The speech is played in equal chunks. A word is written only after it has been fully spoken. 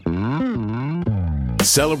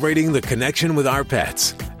Celebrating the connection with our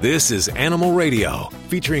pets. This is Animal Radio,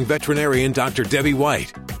 featuring veterinarian Dr. Debbie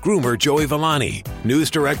White, groomer Joey Villani, news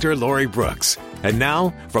director Lori Brooks. And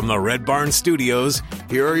now, from the Red Barn Studios,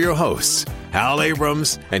 here are your hosts, Hal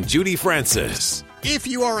Abrams and Judy Francis. If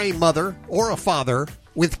you are a mother or a father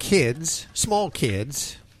with kids, small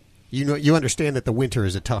kids, you understand that the winter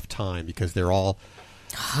is a tough time because they're all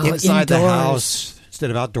inside the house instead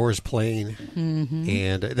of outdoors playing. Mm-hmm.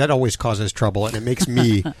 And that always causes trouble, and it makes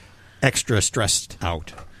me extra stressed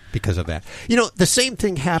out because of that. The same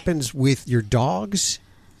thing happens with your dogs.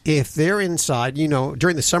 If they're inside,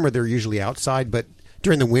 during the summer they're usually outside, but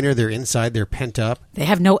during the winter they're inside, they're pent up. They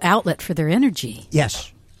have no outlet for their energy.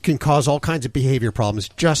 Yes, can cause all kinds of behavior problems,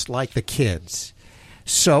 just like the kids.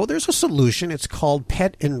 So there's a solution. It's called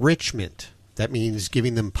pet enrichment. That means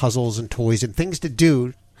giving them puzzles and toys and things to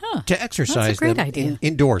do to exercise them idea.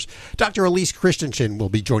 Indoors. Dr. Elise Christensen will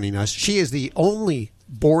be joining us. She is the only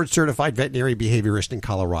board-certified veterinary behaviorist in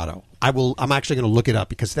Colorado. I'm actually going to look it up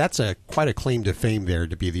because that's quite a claim to fame there,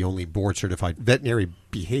 to be the only board-certified veterinary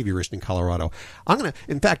behaviorist in Colorado.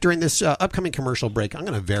 In fact, during this upcoming commercial break, I'm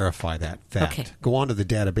going to verify that fact. Okay. Go onto the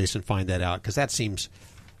database and find that out because that seems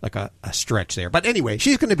like a stretch there. But anyway,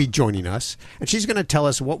 she's going to be joining us, and she's going to tell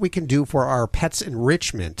us what we can do for our pets'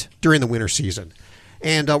 enrichment during the winter season.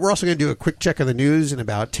 And we're also going to do a quick check of the news in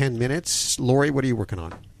about 10 minutes. Lori, what are you working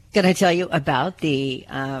on? Going to tell you about the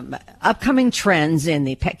upcoming trends in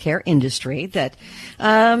the pet care industry that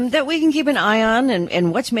we can keep an eye on,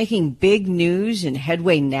 and what's making big news and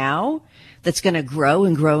headway now that's going to grow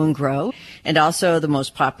and grow and grow. And also the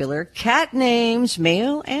most popular cat names,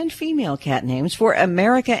 male and female cat names for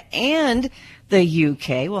America and the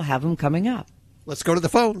UK. We'll have them coming up. Let's go to the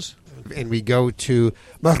phones. And we go to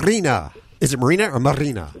Marina. Is it Marina or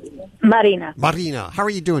Marina? Marina. Marina, how are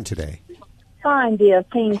you doing today? Fine, dear.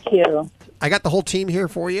 Thank you. I got the whole team here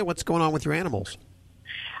for you. What's going on with your animals?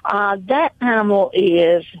 That animal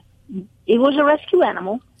it was a rescue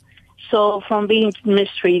animal. So from being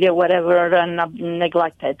mistreated, whatever, and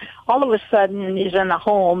neglected, all of a sudden he's in a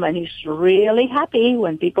home and he's really happy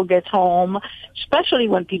when people get home, especially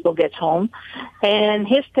when people get home, and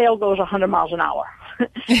his tail goes 100 miles an hour.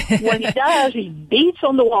 When he does, he beats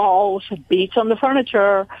on the walls, beats on the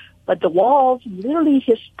furniture, but the walls, literally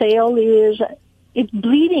his tail it's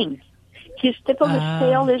bleeding. His tip of his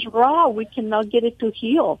tail is raw. We cannot get it to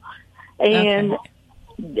heal. And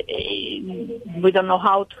we don't know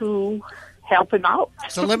how to help him out.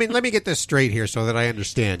 So let me get this straight here so that I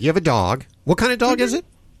understand. You have a dog. What kind of dog is it?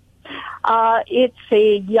 It's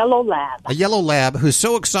a yellow lab. A yellow lab who's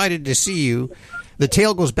so excited to see you. The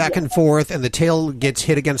tail goes back and forth, and the tail gets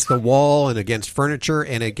hit against the wall and against furniture,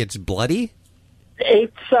 and it gets bloody?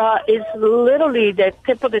 It's literally the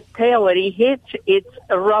tip of the tail that he hits, it's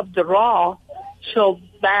rubbed raw so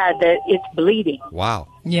bad that it's bleeding. Wow.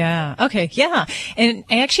 Yeah. Okay. Yeah. And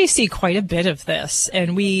I actually see quite a bit of this,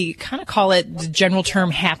 and we kind of call it the general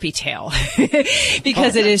term happy tail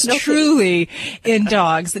because it is truly in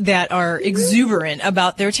dogs that are exuberant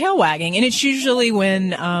about their tail wagging. And it's usually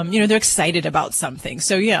when, they're excited about something.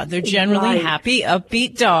 So yeah, they're generally happy,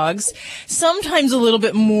 upbeat dogs, sometimes a little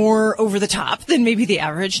bit more over the top than maybe the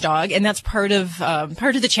average dog. And that's part of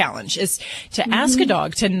the challenge is to ask a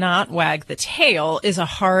dog to not wag the tail is a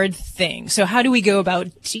hard thing. So how do we go about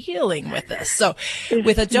dealing with this? So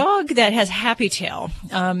with a dog that has happy tail,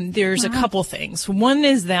 there's a couple things. One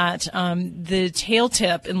is that the tail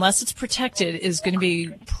tip, unless it's protected, is going to be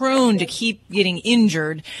prone to keep getting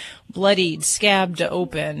injured, bloodied, scabbed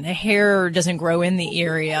open. Hair doesn't grow in the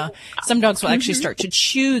area. Some dogs will actually start to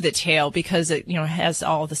chew the tail because it, has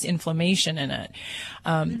all this inflammation in it.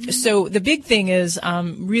 So the big thing is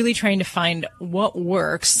really trying to find what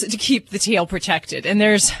works to keep the tail protected. And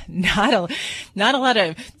there's not a lot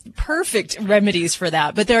of perfect remedies for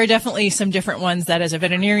that, but there are definitely some different ones that as a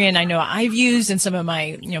veterinarian I know I've used and some of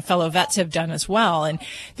my fellow vets have done as well. And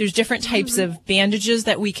there's different types of bandages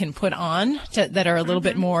that we can put on that are a little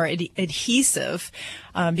bit more adhesive.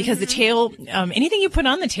 Because the tail, anything you put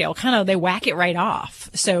on the tail, they whack it right off.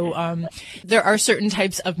 So, there are certain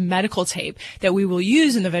types of medical tape that we will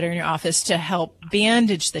use in the veterinary office to help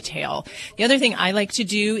bandage the tail. The other thing I like to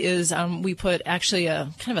do is, we put actually a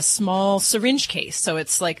kind of a small syringe case. So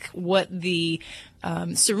it's like what the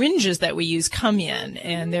syringes that we use come in,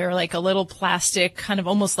 and they're like a little plastic, kind of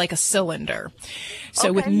almost like a cylinder.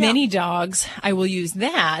 So with many dogs, I will use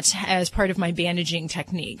that as part of my bandaging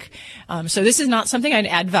technique. So this is not something I'd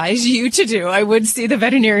advise you to do. I would see the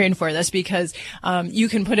veterinarian for this, because you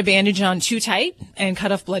can put a bandage on too tight and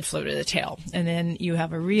cut off blood flow to the tail, and then you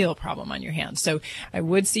have a real problem on your hands. So I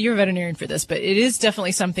would see your veterinarian for this, but it is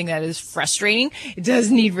definitely something that is frustrating. It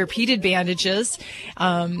does need repeated bandages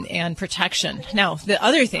and protection. Now, the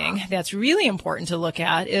other thing that's really important to look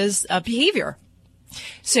at is behavior.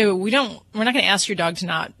 So we're not going to ask your dog to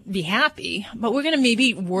not be happy, but we're going to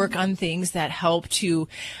maybe work on things that help to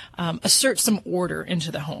assert some order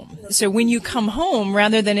into the home. So when you come home,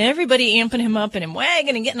 rather than everybody amping him up and him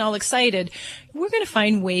wagging and getting all excited, we're going to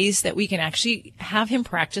find ways that we can actually have him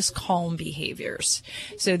practice calm behaviors.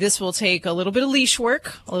 So this will take a little bit of leash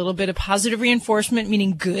work, a little bit of positive reinforcement,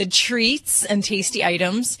 meaning good treats and tasty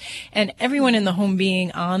items, and everyone in the home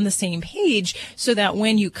being on the same page, so that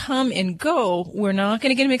when you come and go, we're not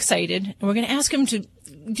going to get him excited, and we're going to ask him to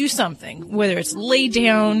do something, whether it's lay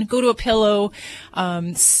down, go to a pillow,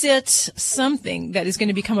 sit, something that is going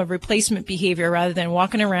to become a replacement behavior rather than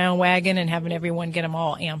walking around wagging and having everyone get them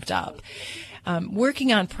all amped up.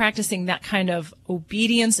 Working on practicing that kind of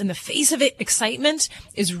obedience in the face of it, excitement,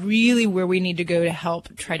 is really where we need to go to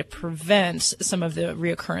help try to prevent some of the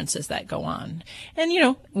reoccurrences that go on.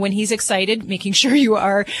 And, when he's excited, making sure you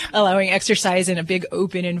are allowing exercise in a big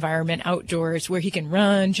open environment outdoors where he can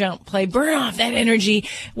run, jump, play, burn off that energy,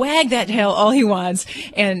 wag that tail all he wants,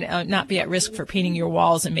 and not be at risk for painting your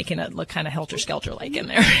walls and making it look kind of helter-skelter-like in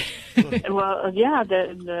there. Well, yeah,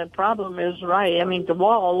 the problem is right. I mean, the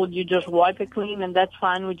wall, you just wipe it clean, and that's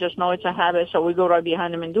fine. We just know it's a habit, so we go right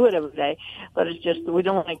behind them and do it every day. But it's just, we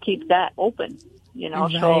don't want to keep that open,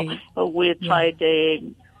 Right. So we tried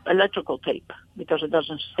the electrical tape, because it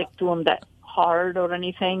doesn't stick to them that hard or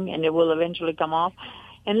anything, and it will eventually come off.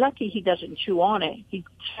 And lucky he doesn't chew on it. He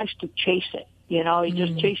tries to chase it. He's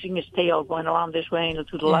just chasing his tail, going around this way and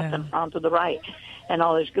to the left and around to the right, and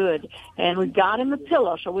all is good. And we got him a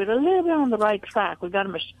pillow, so we're a little bit on the right track. We got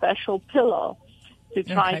him a special pillow to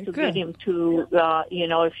try to get him to,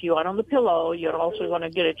 if you are on the pillow, you're also going to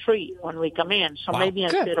get a treat when we come in. So maybe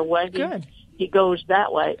instead of wagging, he goes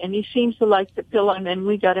that way. And he seems to like the pillow. And then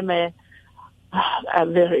we got him a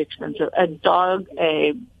very expensive, a dog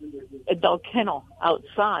kennel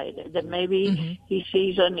outside that maybe he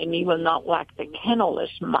sees it and he will not like the kennel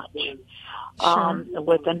as much.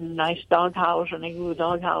 With a nice dog house and a good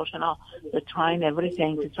dog house and all. They're trying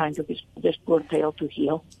everything to try to get this poor tail to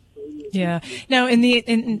heal. Yeah. Now,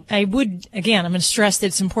 I would, again, I'm going to stress that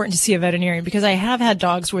it's important to see a veterinarian, because I have had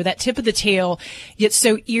dogs where that tip of the tail gets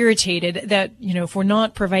so irritated that, if we're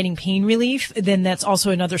not providing pain relief, then that's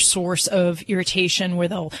also another source of irritation where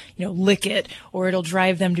they'll, lick it, or it'll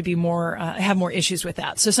drive them to be more, have more issues with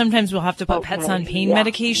that. So sometimes we'll have to put pets on pain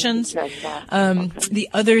medications. The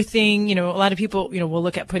other thing, a lot of people, will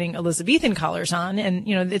look at putting Elizabethan collars on, and,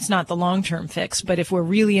 it's not the long-term fix, but if we're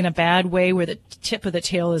really in a bad way where the tip of the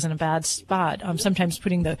tail is in a bad spot, sometimes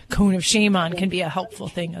putting the cone of shame on can be a helpful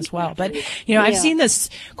thing as well. But, I've seen this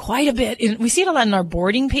quite a bit. We see it a lot in our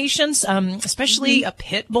boarding patients, especially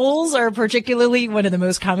pit bulls are particularly one of the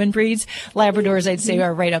most common breeds. Labradors, I'd say,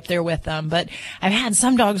 are right up there with them. But I've had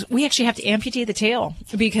some dogs, we actually have to amputate the tail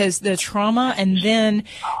because the trauma and then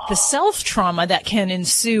the self-trauma that can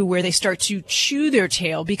ensue where they start to chew their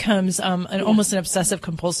tail becomes almost an obsessive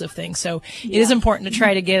compulsive thing. So it is important to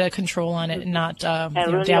try to get a control on it and not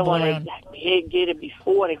dabble around. Get it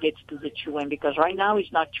before it gets to the chewing, because right now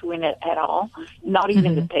he's not chewing it at all. Not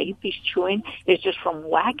even the tape he's chewing. It's just from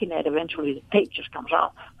whacking it, eventually the tape just comes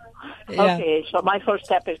off. Yeah. Okay, so my first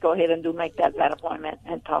step is go ahead and make that vet appointment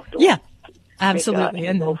and talk to him. Yeah, absolutely.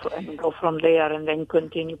 And go from there, and then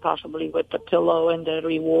continue possibly with the pillow and the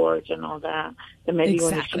rewards and all that. Then maybe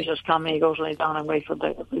when the season's coming, he goes lay down and wait for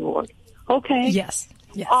the reward. Okay. Yes.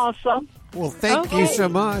 Awesome. Well, thank you so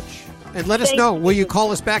much. And let us know. Will you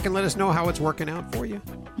call us back and let us know how it's working out for you?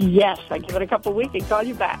 Yes. I give it a couple of weeks and call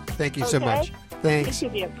you back. Thank you so much. Thanks.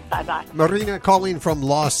 Thank you. Bye-bye. Marina calling from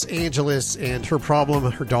Los Angeles, and her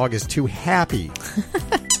problem, her dog is too happy.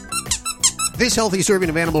 This healthy serving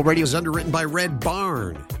of Animal Radio is underwritten by Red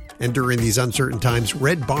Barn. And during these uncertain times,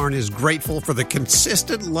 Red Barn is grateful for the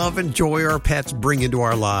consistent love and joy our pets bring into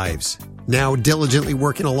our lives. Now diligently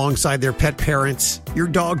working alongside their pet parents, your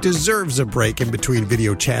dog deserves a break in between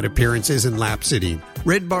video chat appearances and lap sitting.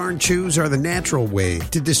 Red Barn Chews are the natural way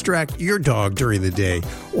to distract your dog during the day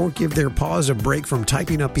or give their paws a break from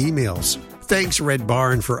typing up emails. Thanks, Red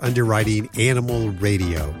Barn, for underwriting Animal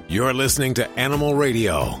Radio. You're listening to Animal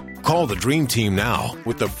Radio. Call the Dream Team now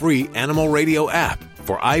with the free Animal Radio app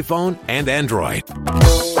for iPhone and Android.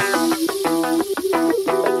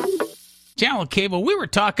 Channel Cable, we were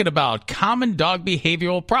talking about common dog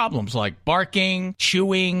behavioral problems like barking,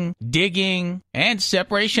 chewing, digging, and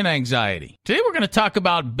separation anxiety. Today we're going to talk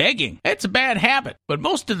about begging. It's a bad habit, but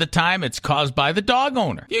most of the time it's caused by the dog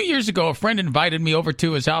owner. A few years ago, a friend invited me over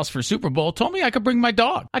to his house for Super Bowl, told me I could bring my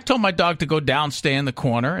dog. I told my dog to go down, stay in the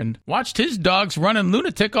corner, and watched his dogs running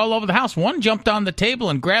lunatic all over the house. One jumped on the table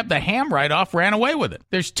and grabbed the ham right off, ran away with it.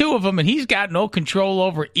 There's two of them, and he's got no control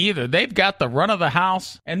over either. They've got the run of the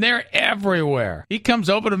house, and they're everywhere. He comes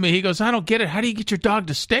over to me. He goes, I don't get it. How do you get your dog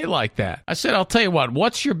to stay like that? I said, I'll tell you what.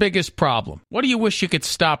 What's your biggest problem? What do you wish you could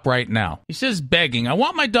stop right now? He says, begging. I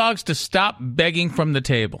want my dogs to stop begging from the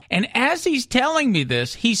table. And as he's telling me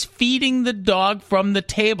this, he's feeding the dog from the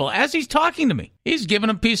table as he's talking to me. He's giving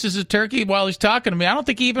him pieces of turkey while he's talking to me. I don't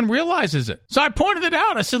think he even realizes it. So I pointed it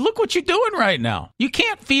out. I said, look what you're doing right now. You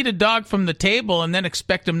can't feed a dog from the table and then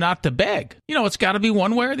expect him not to beg. You know, it's got to be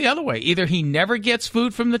one way or the other way. Either he never gets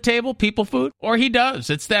food from the table, people food, or he does.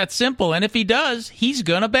 It's that simple. And if he does, he's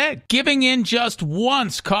going to beg. Giving in just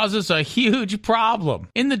once causes a huge problem.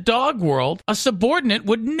 In the dog world, a subordinate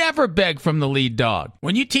would never beg from the lead dog.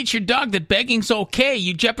 When you teach your dog that begging's okay,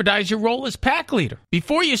 you jeopardize your role as pack leader.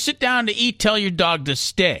 Before you sit down to eat, tell your dog to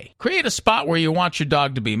stay. Create a spot where you want your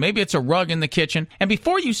dog to be. Maybe it's a rug in the kitchen. And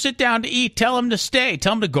before you sit down to eat, tell him to stay.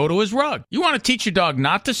 Tell him to go to his rug. You want to teach your dog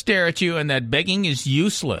not to stare at you and that begging is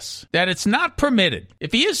useless. That it's not permitted.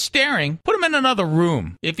 If he is staring, put him in another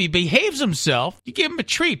room. If he behaves himself, you give him a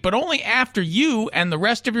treat, but only after you and the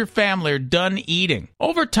rest of your family are done eating.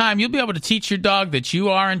 Over time, you'll be able to teach your dog that you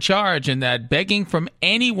are in charge and that begging from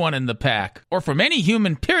anyone in the pack or from any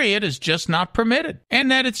human period is just not permitted and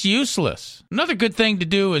that it's useless. Another good thing to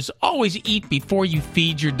do is always eat before you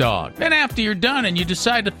feed your dog. Then after you're done and you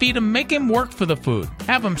decide to feed him, make him work for the food.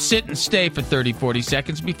 Have him sit and stay for 30, 40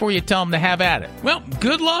 seconds before you tell him to have at it. Well,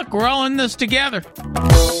 good luck. We're all in this together.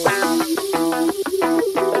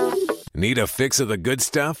 Need a fix of the good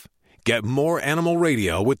stuff? Get more Animal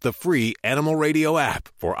Radio with the free Animal Radio app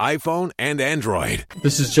for iPhone and Android.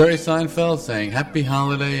 This is Jerry Seinfeld saying Happy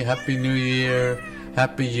Holiday, Happy New Year,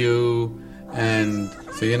 Happy You, and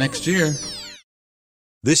see you next year.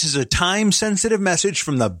 This is a time-sensitive message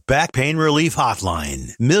from the Back Pain Relief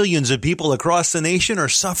Hotline. Millions of people across the nation are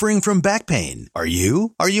suffering from back pain. Are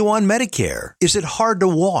you? Are you on Medicare? Is it hard to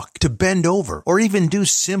walk, to bend over, or even do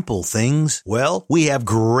simple things? Well, we have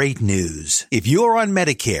great news. If you're on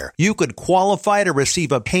Medicare, you could qualify to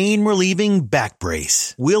receive a pain-relieving back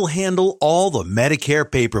brace. We'll handle all the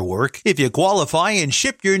Medicare paperwork if you qualify and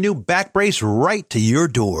ship your new back brace right to your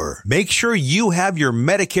door. Make sure you have your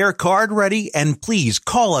Medicare card ready and please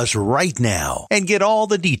call us right now and get all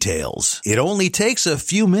the details. It only takes a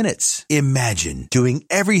few minutes. Imagine doing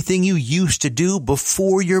everything you used to do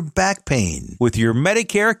before your back pain. With your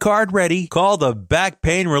Medicare card ready, call the Back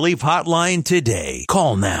Pain Relief Hotline today.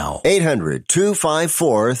 Call now.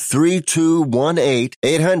 800-254-3218.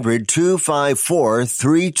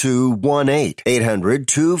 800-254-3218.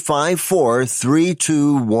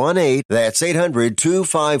 800-254-3218. That's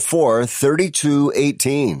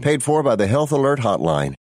 800-254-3218. Paid for by the Health Alert Hotline.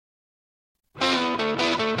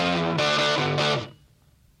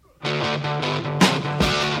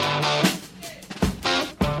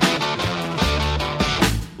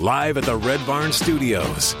 Live at the Red Barn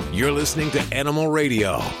Studios, you're listening to Animal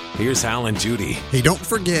Radio. Here's Hal and Judy. Hey, don't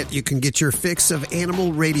forget you can get your fix of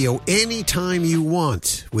Animal Radio anytime you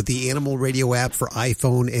want with the Animal Radio app for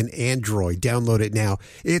iPhone and Android. Download it now.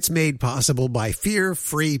 It's made possible by Fear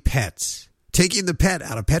Free Pets, taking the pet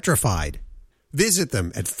out of petrified. Visit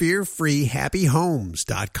them at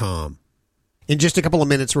fearfreehappyhomes.com. In just a couple of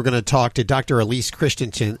minutes, we're going to talk to Dr. Elise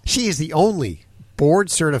Christensen. She is the only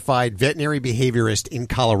board-certified veterinary behaviorist in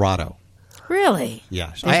Colorado. Really?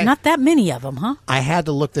 Yes. There's not that many of them, huh? I had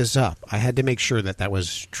to look this up. I had to make sure that that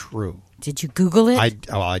was true. Did you Google it?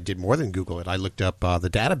 I did more than Google it. I looked up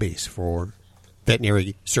the database for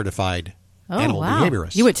veterinary-certified animal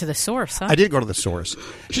behaviorists. You went to the source, huh? I did go to the source.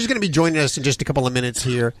 She's going to be joining us in just a couple of minutes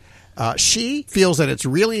here. She feels that it's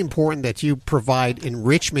really important that you provide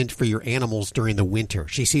enrichment for your animals during the winter.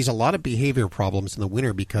 She sees a lot of behavior problems in the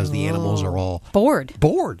winter because the animals are all bored.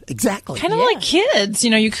 Exactly. Kind of like kids. You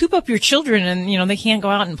know, you coop up your children and, you know, they can't go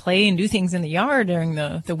out and play and do things in the yard during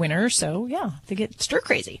the winter. So, yeah, they get stir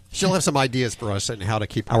crazy. She'll have some ideas for us on how to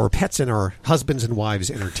keep our pets and our husbands and wives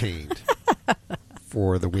entertained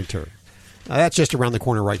for the winter. That's just around the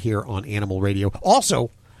corner right here on Animal Radio. Also,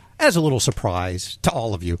 as a little surprise to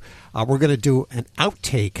all of you, we're going to do an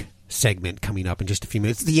outtake segment coming up in just a few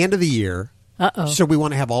minutes. It's the end of the year, Uh-oh. So we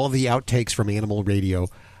want to have all of the outtakes from Animal Radio.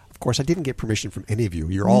 Of course, I didn't get permission from any of you.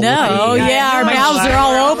 You're all No, yeah, our mouths are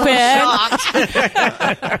all open.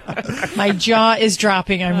 My jaw is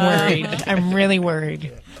dropping. I'm worried. I'm really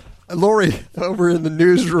worried. Lori, over in the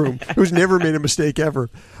newsroom, who's never made a mistake ever.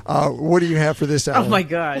 What do you have for this hour? Oh, my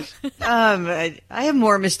gosh. I have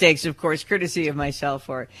more mistakes, of course, courtesy of myself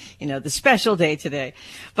for, the special day today.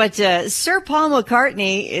 But Sir Paul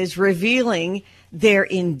McCartney is revealing there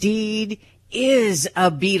indeed is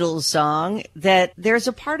a Beatles song that there's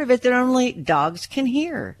a part of it that only dogs can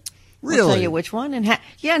hear. Really? I'll tell you which one and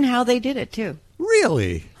how they did it, too.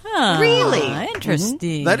 Really? Huh, Really? Interesting.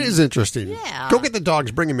 Mm-hmm. That is interesting. Yeah. Go get the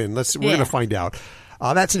dogs, bring them in. We're going to find out.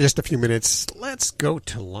 That's in just a few minutes. Let's go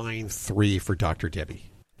to line 3 for Dr.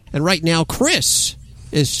 Debbie. And right now, Chris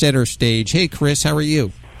is center stage. Hey, Chris, how are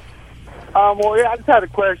you? Well, yeah, I just had a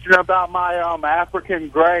question about my African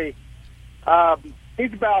gray.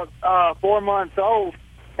 He's about 4 months old,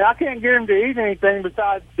 and I can't get him to eat anything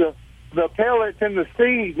besides the pellets and the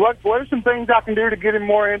seeds. What are some things I can do to get him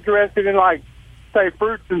more interested in, like, say,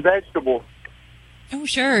 fruits and vegetables? Oh,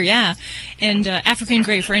 sure, yeah. And African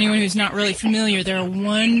Grey, for anyone who's not really familiar, they're a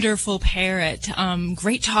wonderful parrot,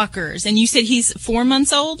 great talkers. And you said he's 4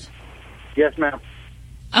 months old? Yes, ma'am.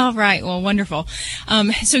 All right. Well, wonderful.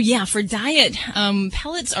 So yeah, for diet,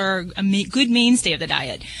 pellets are a good mainstay of the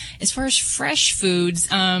diet. As far as fresh foods,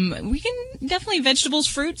 we can definitely vegetables,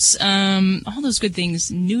 fruits, all those good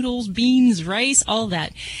things, noodles, beans, rice, all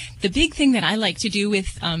that. The big thing that I like to do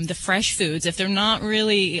with the fresh foods, if they're not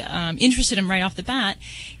really interested in right off the bat,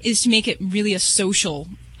 is to make it really a social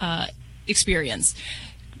experience.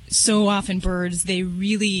 So often birds, they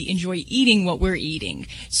really enjoy eating what we're eating.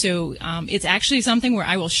 So it's actually something where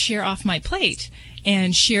I will share off my plate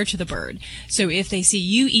and share to the bird. So if they see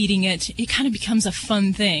you eating it, it kind of becomes a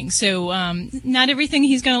fun thing. So not everything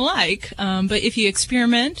he's going to like, but if you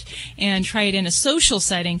experiment and try it in a social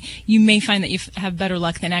setting, you may find that you have better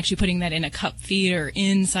luck than actually putting that in a cup feed or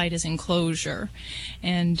inside his enclosure.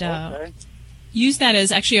 And Okay. use that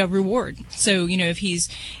as actually a reward. So,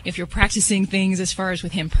 if you're practicing things as far as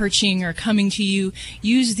with him perching or coming to you,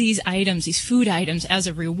 use these items, these food items as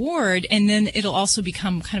a reward, and then it'll also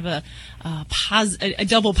become kind of a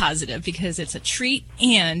double positive because it's a treat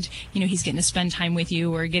and, he's getting to spend time with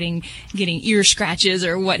you or getting ear scratches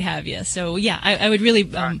or what have you. So, yeah, I would really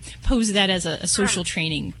pose that as a social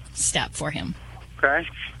training step for him. Okay.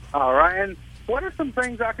 All right. And what are some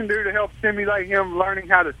things I can do to help stimulate him learning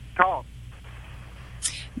how to talk?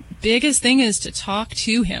 Biggest thing is to talk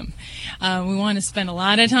to him. We want to spend a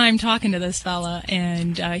lot of time talking to this fella,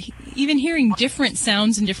 and even hearing different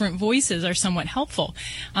sounds and different voices are somewhat helpful.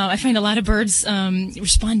 I find a lot of birds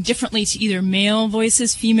respond differently to either male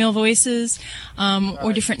voices, female voices,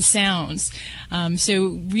 or different sounds.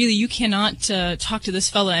 So really, you cannot talk to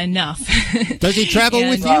this fella enough. Does he travel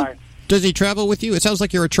with you? Right. Does he travel with you? It sounds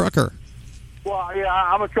like you're a trucker. Well, yeah,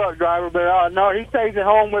 I'm a truck driver, but no, he stays at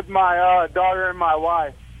home with my daughter and my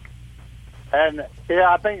wife. And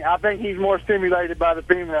yeah, I think he's more stimulated by the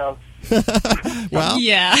females. Well,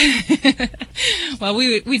 yeah. Well,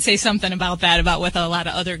 we'd say something about that with a lot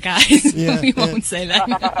of other guys. Yeah, we won't say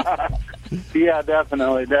that. Yeah,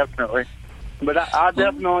 definitely. But I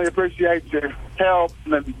definitely appreciate your help,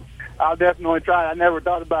 and I'll definitely try. I never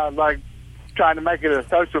thought about trying to make it a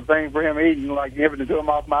social thing for him eating, like giving it to him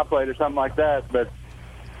off my plate or something like that. But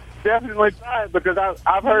definitely try it because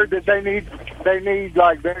I've heard that they need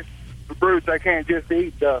like their fruits. They can't just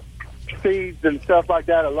eat the seeds and stuff like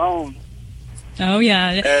that alone. Oh,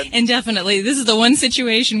 yeah. And definitely, this is the one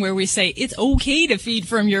situation where we say it's okay to feed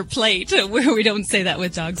from your plate, where we don't say that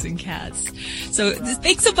with dogs and cats. So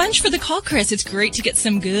thanks a bunch for the call, Chris. It's great to get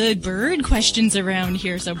some good bird questions around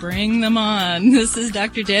here, so bring them on. This is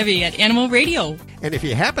Dr. Debbie at Animal Radio. And if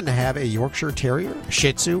you happen to have a Yorkshire Terrier, a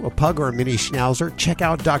Shih Tzu, a Pug, or a Mini Schnauzer, check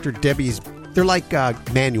out Dr. Debbie's. They're like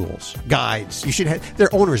manuals, guides.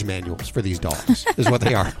 They're owner's manuals for these dogs, is what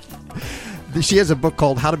they are. She has a book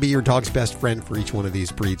called How to Be Your Dog's Best Friend for each one of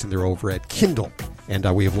these breeds, and they're over at Kindle. And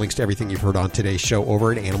we have links to everything you've heard on today's show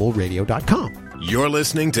over at animalradio.com. You're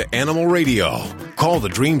listening to Animal Radio. Call the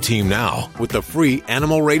Dream Team now with the free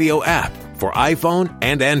Animal Radio app for iPhone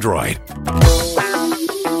and Android.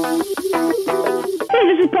 Hey,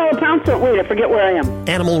 this is Paula Pounce. Wait, I forget where I am.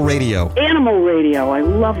 Animal Radio. Animal Radio. I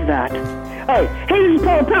love that. Oh, hey, this is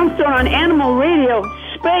Paula Pounce on Animal Radio.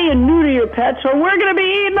 Spay and neuter your pets or we're going to be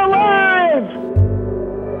eaten alive!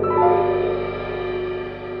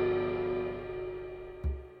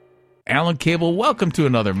 Alan and Cable. Welcome to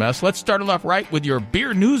another mess. Let's start it off right with your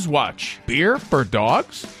beer news watch. Beer for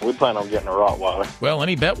dogs? We plan on getting a Rottweiler. Well,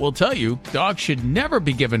 any vet will tell you dogs should never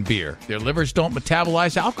be given beer. Their livers don't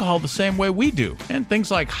metabolize alcohol the same way we do, and things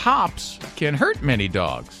like hops can hurt many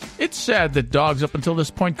dogs. It's sad that dogs up until this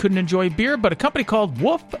point couldn't enjoy beer, but a company called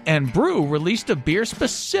Wolf and Brew released a beer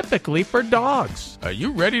specifically for dogs. Are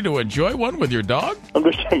you ready to enjoy one with your dog? I'm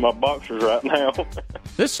just in my boxers right now.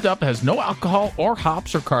 This stuff has no alcohol or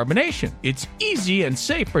hops or carbonation. It's easy and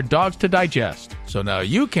safe for dogs to digest. So now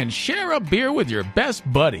you can share a beer with your best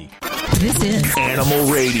buddy. This is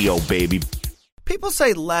Animal Radio, baby. People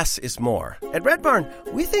say less is more. At Red Barn,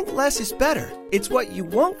 we think less is better. It's what you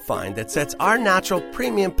won't find that sets our natural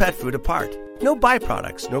premium pet food apart. No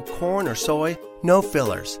byproducts, no corn or soy, no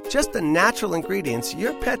fillers. Just the natural ingredients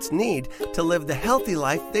your pets need to live the healthy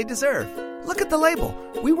life they deserve. Look at the label.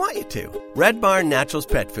 We want you to. Red Barn Naturals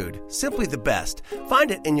Pet Food. Simply the best.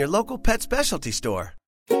 Find it in your local pet specialty store.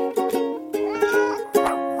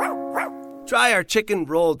 Try our chicken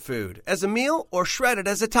rolled food as a meal or shredded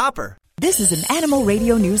as a topper. This is an Animal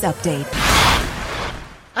Radio News Update.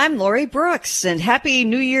 I'm Lori Brooks, and happy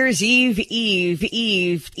New Year's Eve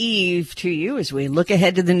to you as we look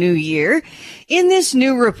ahead to the new year. In this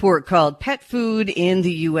new report called Pet Food in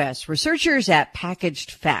the U.S., researchers at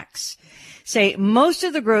Packaged Facts say most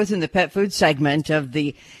of the growth in the pet food segment of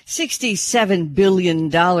the $67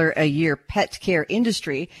 billion a year pet care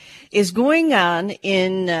industry is going on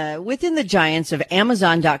within the giants of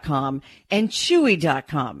Amazon.com and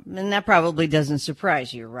Chewy.com. And that probably doesn't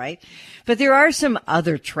surprise you, right? But there are some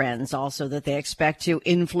other trends also that they expect to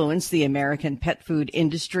influence the American pet food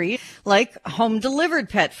industry, like home delivered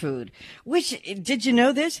pet food, which, did you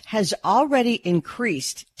know this, has already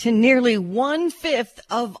increased to nearly 1/5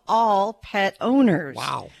 of all pet owners.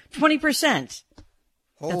 Wow. 20%. That's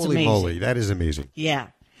Holy amazing. moly, that is amazing. Yeah.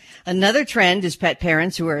 Another trend is pet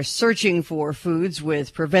parents who are searching for foods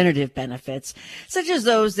with preventative benefits, such as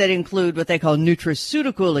those that include what they call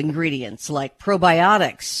nutraceutical ingredients like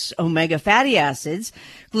probiotics, omega fatty acids,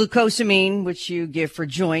 glucosamine, which you give for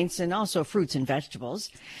joints, and also fruits and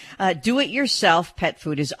vegetables. Do-it-yourself pet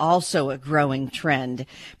food is also a growing trend.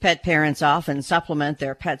 Pet parents often supplement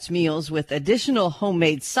their pets' meals with additional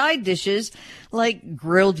homemade side dishes like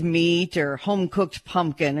grilled meat or home-cooked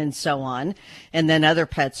pumpkin and so on. And then other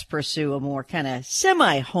pets pursue a more kind of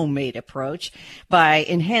semi-homemade approach by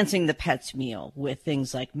enhancing the pet's meal with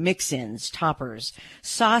things like mix-ins, toppers,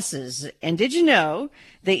 sauces. And did you know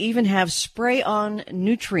they even have spray-on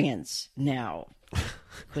nutrients now?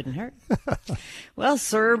 Couldn't hurt. Well,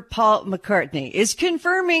 Sir Paul McCartney is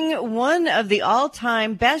confirming one of the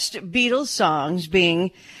all-time best Beatles songs,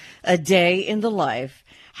 being A Day in the Life,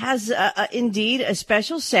 has indeed a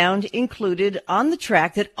special sound included on the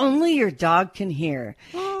track that only your dog can hear.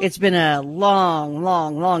 It's been a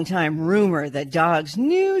long time rumor that dogs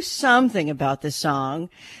knew something about the song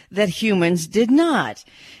that humans did not.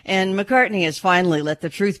 And McCartney has finally let the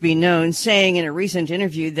truth be known, saying in a recent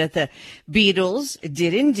interview that the Beatles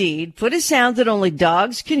did indeed put a sound that only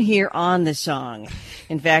dogs can hear on the song.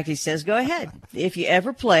 In fact, he says, go ahead. If you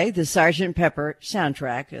ever play the Sgt. Pepper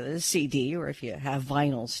soundtrack, the CD, or if you have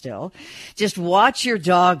vinyl still, just watch your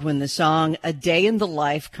dog when the song A Day in the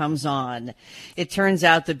Life comes on. It turns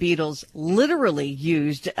out the Beatles literally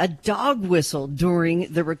used a dog whistle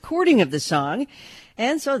during the recording of the song.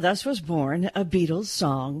 And so thus was born a Beatles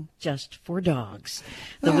song just for dogs.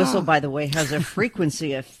 The whistle, by the way, has a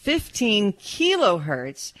frequency of 15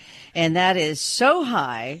 kilohertz, and that is so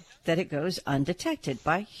high that it goes undetected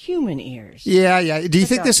by human ears. Yeah. Do you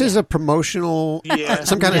think this is a promotional,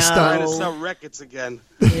 some kind of stunt? Trying to sell records again.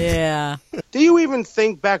 Yeah. Do you even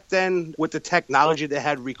think back then with the technology they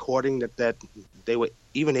had recording that they were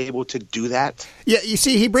even able to do that? Yeah, you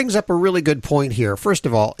see, he brings up a really good point here. First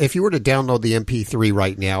of all, if you were to download the MP3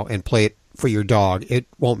 right now and play it for your dog, it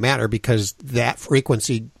won't matter because that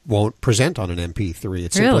frequency won't present on an MP3.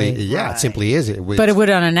 It simply, Really? It simply is. But it would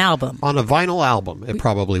on an album. On a vinyl album, it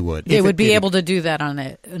probably would. It would be able to do that on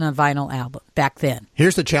a vinyl album back then.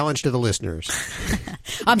 Here's the challenge to the listeners.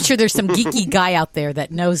 I'm sure there's some geeky guy out there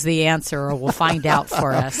that knows the answer or will find out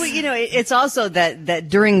for us. Well, you know, it's also that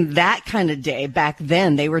during that kind of day, back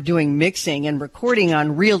then, they were doing mixing and recording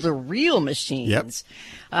on reel-to-reel machines.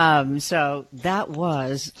 Yep. So that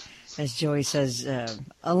was, as Joey says,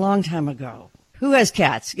 a long time ago. Who has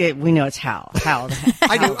cats? We know it's Hal.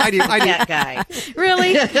 I do. Cat guy.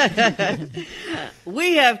 Really?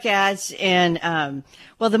 We have cats, and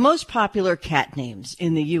the most popular cat names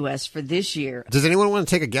in the U.S. for this year. Does anyone want to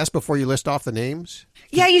take a guess before you list off the names?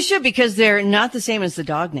 Yeah, you should, because they're not the same as the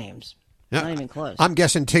dog names. Yeah. Not even close. I'm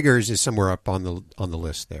guessing Tigger's is somewhere up on the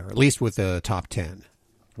list there, at least with the top 10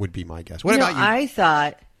 would be my guess. What about you? I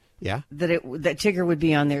thought that Tigger would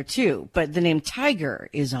be on there too, but the name Tiger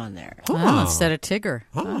is on there. Instead of Tigger.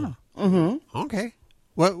 Okay.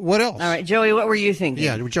 What else? All right, Joey, what were you thinking?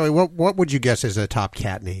 Yeah, Joey, what would you guess is a top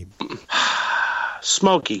cat name?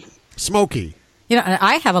 Smokey. You know,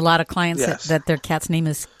 I have a lot of clients Yes. that their cat's name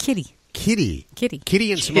is Kitty. Kitty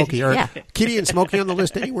and Smokey. Are Yeah. Kitty and Smokey on the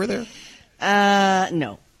list anywhere there?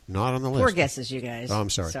 No. Not on the list. Poor guesses, you guys. Oh, I'm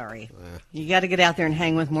sorry. Sorry. You got to get out there and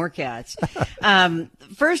hang with more cats.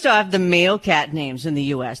 First off, the male cat names in the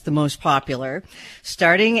U.S., the most popular.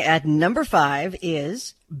 Starting at number 5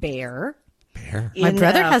 is Bear. My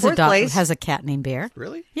brother has a fourth dog. place- Has a cat named Bear.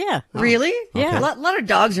 Really? Yeah. Really? Yeah. A lot of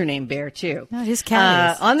dogs are named Bear, too. No, his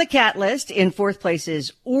cat is. On the cat list, in fourth place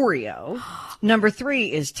is Oreo. Number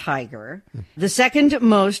 3 is Tiger. The second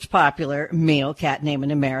most popular male cat name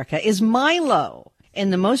in America is Milo.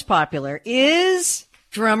 And the most popular is,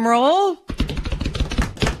 drumroll,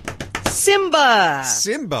 Simba.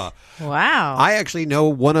 Wow. I actually know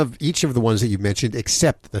one of each of the ones that you mentioned,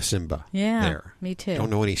 except the Simba. Yeah, there. me too. Don't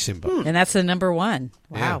know any Simba. And that's the number 1.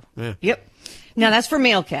 Wow. Yeah. Yep. Now that's for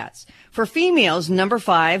male cats. For females, number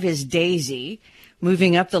 5 is Daisy.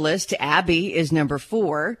 Moving up the list, Abby is number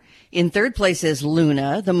 4. In third place is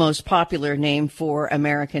Luna, the most popular name for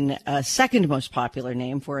American, second most popular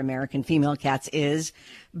name for American female cats is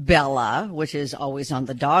Bella, which is always on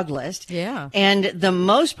the dog list. Yeah. And the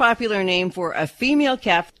most popular name for a female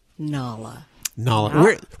cat, Nala.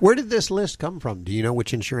 Nala. Where did this list come from? Do you know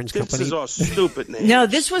which insurance company? This is all stupid names. No,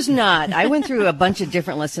 this was not. I went through a bunch of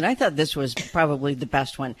different lists, and I thought this was probably the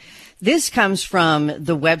best one. This comes from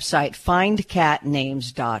the website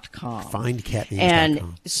findcatnames.com. Findcatnames.com. And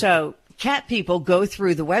so cat people go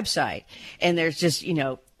through the website, and there's just,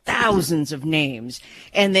 thousands of names,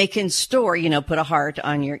 and they can store, put a heart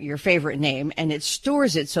on your favorite name, and it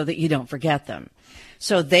stores it so that you don't forget them.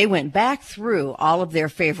 So they went back through all of their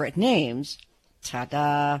favorite names.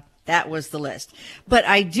 Ta-da. That was the list. But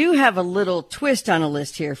I do have a little twist on a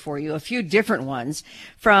list here for you, a few different ones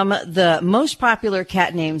from the most popular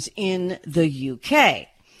cat names in the UK.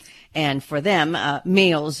 And for them,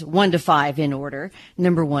 males 1 to 5 in order.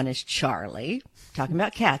 Number 1 is Charlie. Talking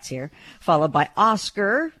about cats here. Followed by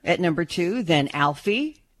Oscar at number 2, then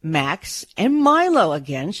Alfie, Max, and Milo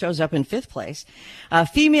again shows up in 5th place.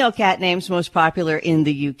 Female cat names most popular in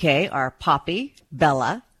the UK are Poppy,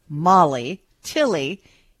 Bella, Molly, Tilly,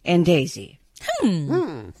 and Daisy.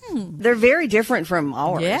 They're very different from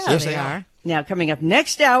ours. Yeah, Yes, they they are. Now, coming up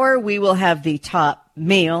next hour, we will have the top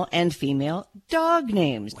male and female dog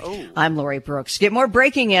names. I'm Lori Brooks. Get more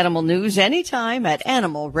breaking animal news anytime at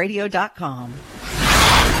animalradio.com.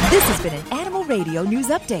 This has been an Animal Radio News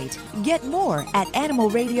Update. Get more at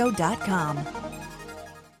animalradio.com.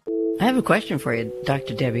 I have a question for you,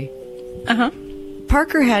 Dr. Debbie. Uh-huh.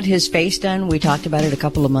 Parker had his face done. We talked about it a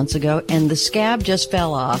couple of months ago, and the scab just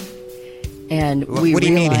fell off. And we what do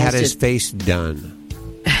you mean realized had his it- face done?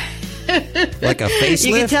 Like a facelift?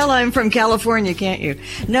 You can tell I'm from California, can't you?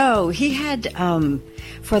 No, he had,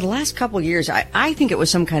 for the last couple of years, I think it was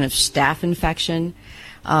some kind of staph infection.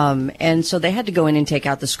 And so they had to go in and take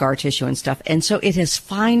out the scar tissue and stuff. And so it has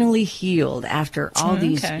finally healed after all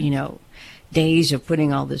these, days of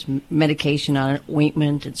putting all this medication on it,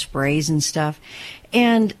 ointment and sprays and stuff.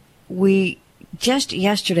 And we just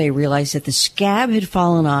yesterday realized that the scab had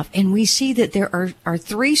fallen off, and we see that there are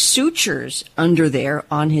 3 sutures under there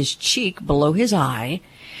on his cheek below his eye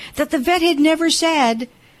that the vet had never said,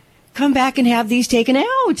 come back and have these taken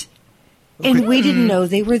out. And we didn't know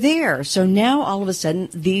they were there. So now all of a sudden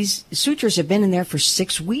these sutures have been in there for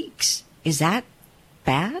 6 weeks. Is that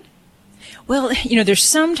bad? Well, there's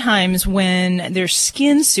sometimes when there's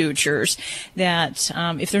skin sutures that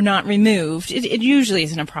if they're not removed, it usually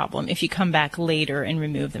isn't a problem if you come back later and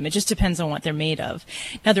remove them. It just depends on what they're made of.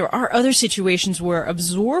 Now, there are other situations where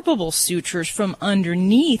absorbable sutures from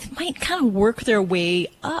underneath might kind of work their way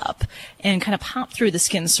up and kind of pop through the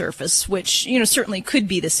skin surface, which, certainly could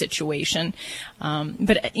be the situation.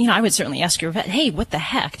 But I would certainly ask your vet, hey, what the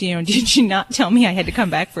heck? Did you not tell me I had to come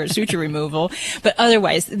back for a suture removal? But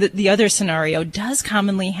otherwise, the other scenario does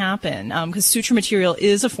commonly happen because suture material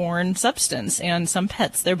is a foreign substance, and some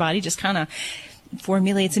pets, their body just kind of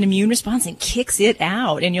formulates an immune response and kicks it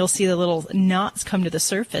out, and you'll see the little knots come to the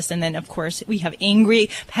surface. And then, of course, we have angry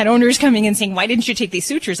pet owners coming in saying, why didn't you take these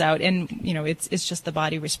sutures out? And, it's just the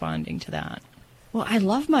body responding to that. Well, I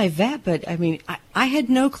love my vet, but I had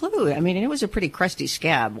no clue. It was a pretty crusty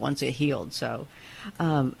scab once it healed. So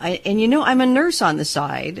I'm a nurse on the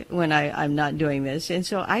side when I'm not doing this. And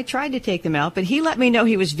so I tried to take them out, but he let me know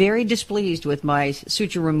he was very displeased with my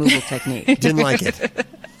suture removal technique. Didn't like it.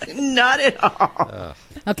 Not at all.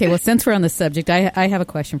 Okay, well, since we're on the subject, I have a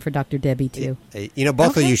question for Dr. Debbie, too.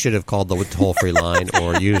 Both of you should have called the toll-free line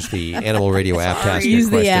or used the Animal Radio app to ask your Use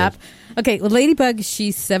question. the app. Okay, well, Ladybug,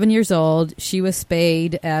 she's 7 years old. She was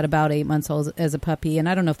spayed at about 8 months old as a puppy, and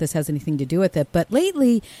I don't know if this has anything to do with it, but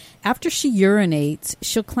lately, after she urinates,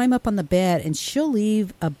 she'll climb up on the bed, and she'll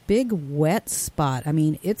leave a big wet spot. I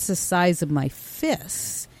mean, it's the size of my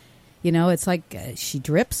fist. It's like she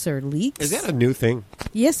drips or leaks. Is that a new thing?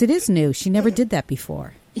 Yes, it is new. She never did that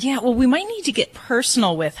before. Yeah, well, we might need to get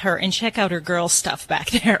personal with her and check out her girl stuff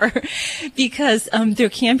back there because there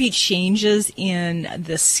can be changes in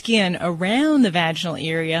the skin around the vaginal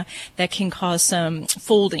area that can cause some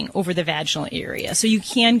folding over the vaginal area. So you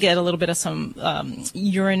can get a little bit of some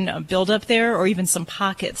urine buildup there or even some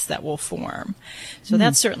pockets that will form. So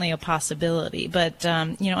that's certainly a possibility. But,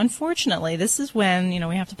 unfortunately, this is when,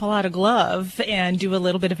 we have to pull out a glove and do a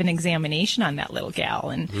little bit of an examination on that little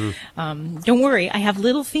gal. And don't worry, I have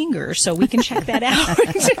little fingers, so we can check that out.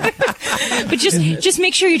 But just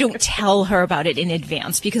make sure you don't tell her about it in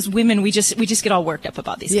advance, because women, we just get all worked up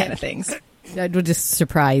about these kind of things. That would just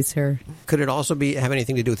surprise her. Could it also have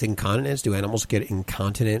anything to do with incontinence? Do animals get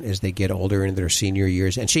incontinent as they get older in their senior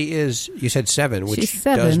years? And she is, you said 7, which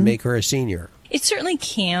does make her a senior. It certainly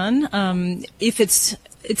can. If it's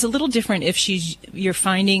a little different if you're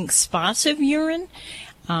finding spots of urine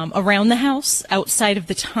around the house outside of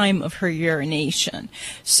the time of her urination.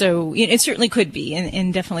 So it certainly could be,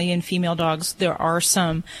 and definitely in female dogs there are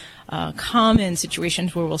some common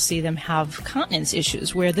situations where we'll see them have continence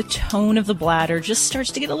issues, where the tone of the bladder just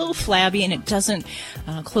starts to get a little flabby and it doesn't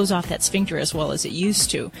close off that sphincter as well as it used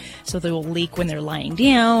to. So they will leak when they're lying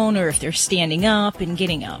down or if they're standing up and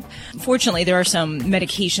getting up. Fortunately, there are some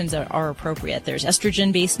medications that are appropriate. There's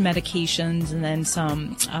estrogen-based medications and then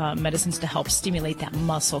some medicines to help stimulate that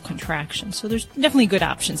muscle contraction. So there's definitely good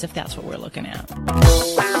options if that's what we're looking at.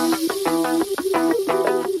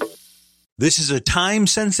 This is a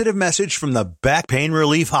time-sensitive message from the Back Pain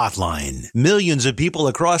Relief Hotline. Millions of people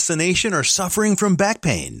across the nation are suffering from back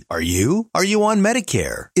pain. Are you? Are you on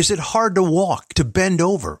Medicare? Is it hard to walk, to bend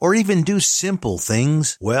over, or even do simple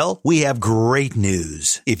things? Well, we have great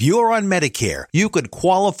news. If you're on Medicare, you could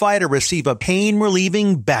qualify to receive a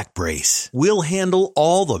pain-relieving back brace. We'll handle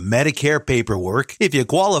all the Medicare paperwork if you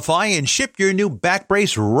qualify and ship your new back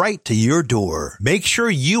brace right to your door. Make sure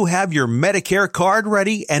you have your Medicare card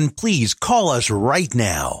ready and please call us right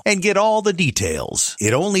now and get all the details.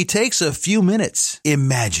 It only takes a few minutes.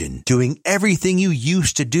 Imagine doing everything you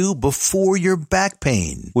used to do before your back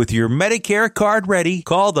pain. With your Medicare card ready,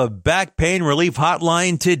 call the Back Pain Relief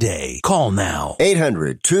Hotline today. Call now.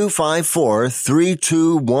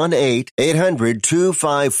 800-254-3218.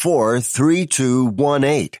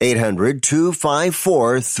 800-254-3218.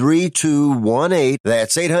 800-254-3218.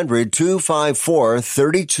 That's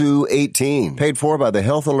 800-254-3218. Paid for by the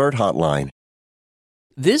Health Alert Hotline.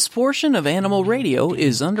 This portion of Animal Radio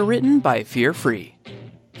is underwritten by Fear Free.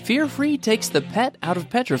 Fear Free takes the pet out of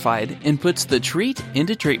petrified and puts the treat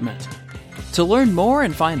into treatment. To learn more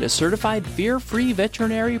and find a certified fear-free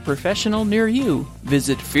veterinary professional near you,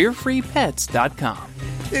 visit fearfreepets.com.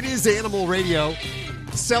 It is Animal Radio,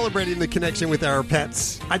 celebrating the connection with our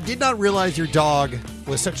pets. I did not realize your dog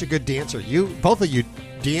was such a good dancer. Both of you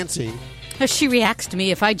dancing. She reacts to me.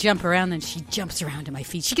 If I jump around, then she jumps around to my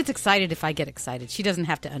feet. She gets excited if I get excited. She doesn't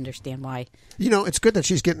have to understand why. It's good that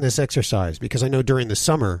she's getting this exercise, because I know during the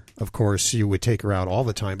summer, of course, you would take her out all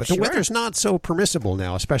the time. But the weather's not so permissible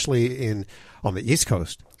now, especially on the East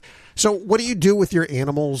Coast. So what do you do with your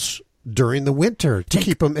animals during the winter to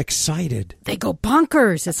keep them excited? They go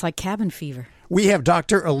bonkers. It's like cabin fever. We have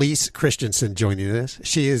Dr. Elise Christensen joining us.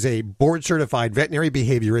 She is a board-certified veterinary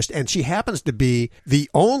behaviorist, and she happens to be the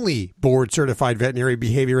only board-certified veterinary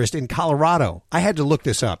behaviorist in Colorado. I had to look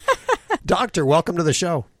this up. Doctor, welcome to the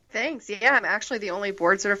show. Thanks. Yeah, I'm actually the only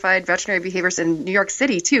board-certified veterinary behaviorist in New York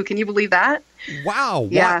City, too. Can you believe that? Wow.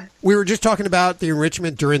 Yeah. We were just talking about the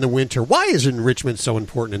enrichment during the winter. Why is enrichment so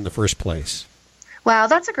important in the first place? Wow,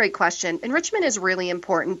 that's a great question. Enrichment is really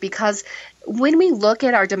important because when we look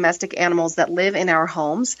at our domestic animals that live in our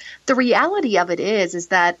homes, the reality of it is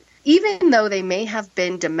that even though they may have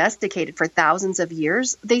been domesticated for thousands of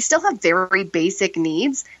years, they still have very basic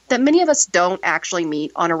needs that many of us don't actually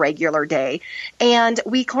meet on a regular day. And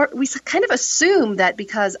we kind of assume that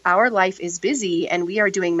because our life is busy and we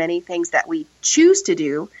are doing many things that we choose to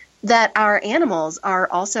do, that our animals are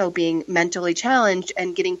also being mentally challenged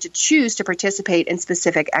and getting to choose to participate in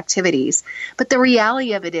specific activities. But the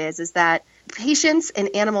reality of it is that patients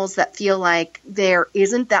and animals that feel like there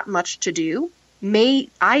isn't that much to do may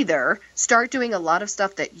either start doing a lot of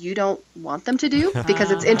stuff that you don't want them to do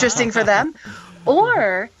because it's interesting for them,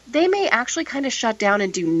 or they may actually kind of shut down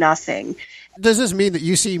and do nothing. Does this mean that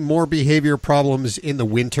you see more behavior problems in the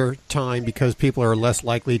winter time because people are less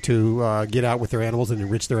likely to get out with their animals and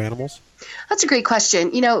enrich their animals? That's a great question.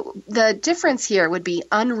 The difference here would be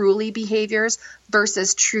unruly behaviors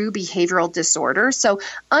versus true behavioral disorders. So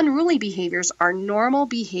unruly behaviors are normal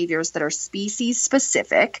behaviors that are species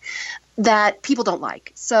specific that people don't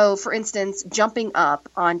like. So, for instance, jumping up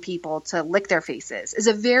on people to lick their faces is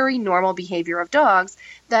a very normal behavior of dogs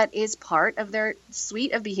that is part of their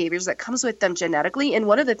suite of behaviors that comes with them genetically, and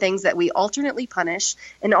one of the things that we alternately punish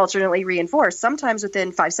and alternately reinforce, sometimes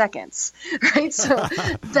within 5 seconds, right? So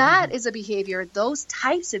that is a behavior. Those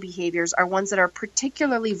types of behaviors are ones that are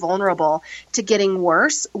particularly vulnerable to getting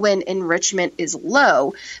worse when enrichment is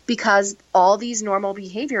low, because all these normal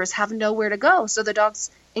behaviors have nowhere to go. So the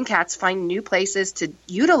dogs and cats find new places to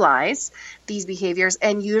utilize these behaviors,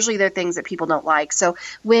 and usually they're things that people don't like. So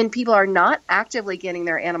when people are not actively getting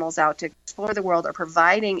their animals out to explore the world or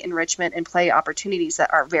providing enrichment and play opportunities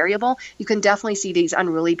that are variable, you can definitely see these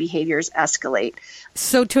unruly behaviors escalate.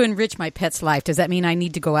 So to enrich my pet's life, does that mean I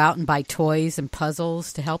need to go out and buy toys and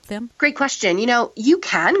puzzles to help them? Great question. You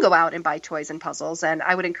can go out and buy toys and puzzles, and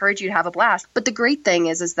I would encourage you to have a blast. But the great thing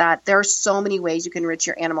is that there are so many ways you can enrich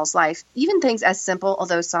your animal's life, even things as simple,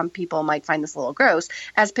 although some people might find this a little gross,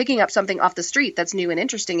 as picking up something off the street that's new and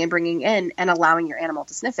interesting and bringing in and allowing your animal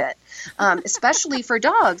to sniff it. Especially for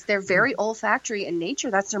dogs, they're very olfactory in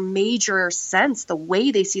nature. That's their major sense. The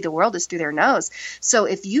way they see the world is through their nose. So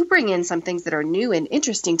if you bring in some things that are new and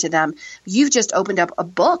interesting to them, you've just opened up a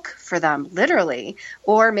book for them, literally.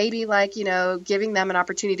 Or maybe giving them an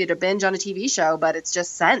opportunity to binge on a TV show, but it's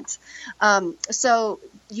just scent. So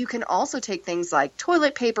you can also take things like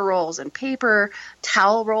toilet paper rolls and paper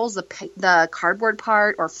towel rolls, the cardboard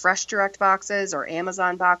part, or Fresh Direct boxes or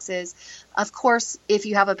Amazon boxes. Of course, if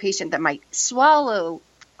you have a patient that might swallow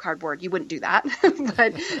cardboard, you wouldn't do that,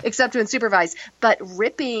 but except when supervised. But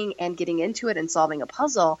ripping and getting into it and solving a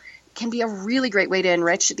puzzle can be a really great way to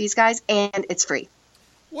enrich these guys, and it's free.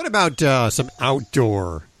 What about some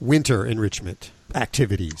outdoor winter enrichment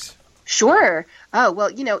activities? Sure. Oh, well,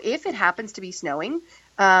 if it happens to be snowing,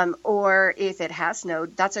 or if it has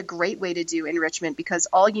snowed, that's a great way to do enrichment, because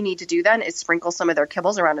all you need to do then is sprinkle some of their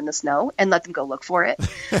kibbles around in the snow and let them go look for it.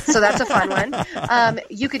 So that's a fun one.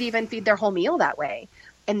 You could even feed their whole meal that way.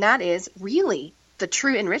 And that is really the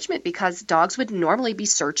true enrichment, because dogs would normally be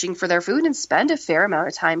searching for their food and spend a fair amount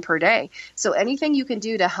of time per day. So anything you can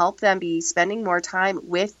do to help them be spending more time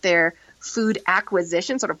with their food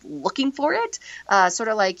acquisition, sort of looking for it, sort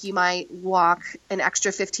of like you might walk an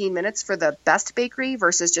extra 15 minutes for the best bakery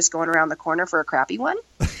versus just going around the corner for a crappy one.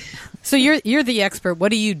 So you're the expert.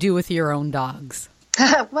 What do you do with your own dogs?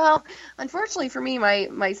 Well, unfortunately for me,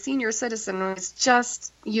 my senior citizen was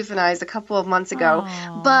just euthanized a couple of months ago.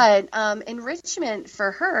 Aww. But enrichment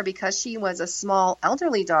for her, because she was a small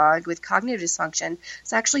elderly dog with cognitive dysfunction,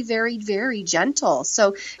 is actually very, very gentle.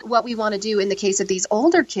 So what we want to do in the case of these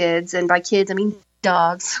older kids, and by kids I mean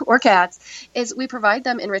dogs or cats, is we provide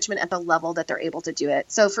them enrichment at the level that they're able to do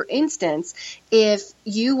it. So for instance, if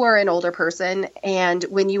you were an older person and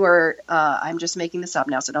when you were, I'm just making this up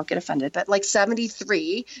now, so don't get offended, but like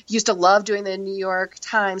 73, used to love doing the New York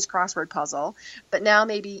Times crossword puzzle, but now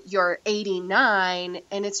maybe you're 89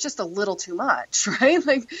 and it's just a little too much, right?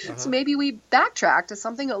 So maybe we backtrack to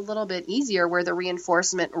something a little bit easier where the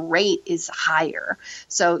reinforcement rate is higher.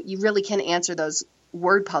 So you really can answer those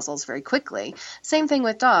word puzzles very quickly. Same thing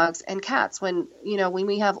with dogs and cats. When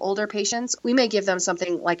we have older patients, we may give them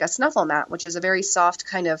something like a snuffle mat, which is a very soft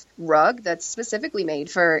kind of rug that's specifically made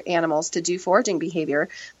for animals to do foraging behavior.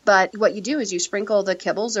 But what you do is you sprinkle the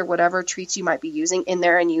kibbles or whatever treats you might be using in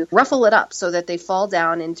there, and you ruffle it up so that they fall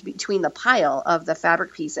down into between the pile of the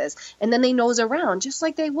fabric pieces. And then they nose around just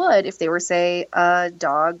like they would if they were, say, a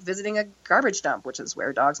dog visiting a garbage dump, which is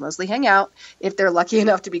where dogs mostly hang out if they're lucky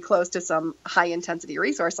enough to be close to some high-intensity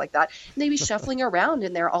resource like that. And they'd be shuffling around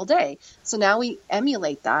in there all day. So now we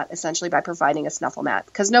emulate that essentially by providing a snuffle mat,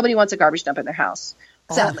 because nobody wants a garbage dump in their house.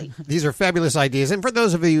 Sadly. These are fabulous ideas. And for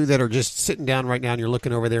those of you that are just sitting down right now and you're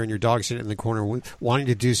looking over there and your dog's sitting in the corner wanting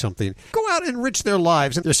to do something, go out and enrich their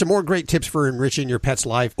lives. And there's some more great tips for enriching your pet's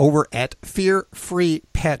life over at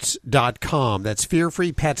fearfreepets.com. That's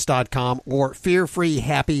fearfreepets.com or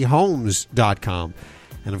fearfreehappyhomes.com.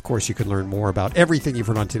 And, of course, you can learn more about everything you've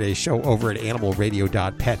heard on today's show over at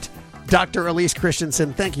animalradio.pet. Dr. Elise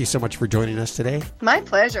Christensen, thank you so much for joining us today. My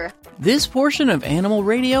pleasure. This portion of Animal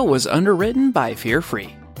Radio was underwritten by Fear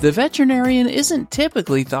Free. The veterinarian isn't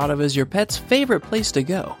typically thought of as your pet's favorite place to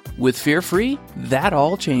go. With Fear Free, that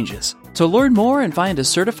all changes. To learn more and find a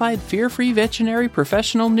certified fear-free veterinary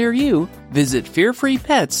professional near you, visit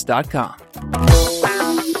fearfreepets.com.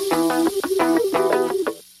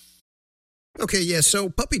 Okay, yeah, so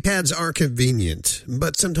puppy pads are convenient,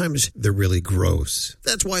 but sometimes they're really gross.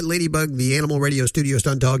 That's why Ladybug, the Animal Radio Studio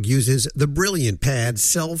stunt dog, uses the Brilliant Pad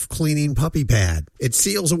self-cleaning puppy pad. It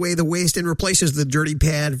seals away the waste and replaces the dirty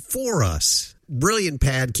pad for us. Brilliant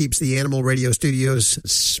Pad keeps the Animal Radio Studios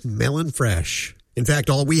smelling fresh. In fact,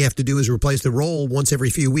 all we have to do is replace the roll once every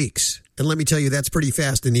few weeks. And let me tell you, that's pretty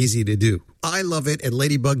fast and easy to do. I love it, and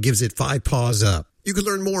Ladybug gives it 5 paws up. You can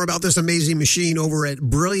learn more about this amazing machine over at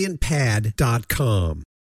brilliantpad.com.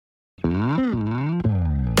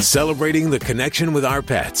 Celebrating the connection with our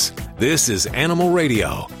pets. This is Animal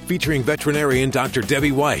Radio, featuring veterinarian Dr.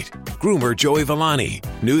 Debbie White, groomer Joey Villani,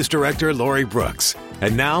 news director Lori Brooks.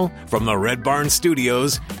 And now, from the Red Barn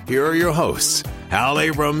Studios, here are your hosts, Hal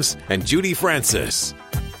Abrams and Judy Francis.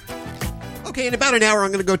 Okay, in about an hour,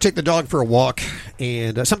 I'm going to go take the dog for a walk,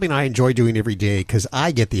 and something I enjoy doing every day because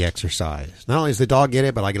I get the exercise. Not only does the dog get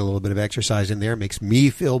it, but I get a little bit of exercise in there. It makes me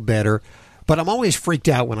feel better. But I'm always freaked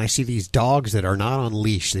out when I see these dogs that are not on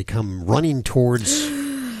leash. They come running towards...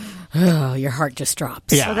 Oh, your heart just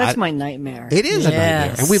drops. Yeah, that's my nightmare. It is a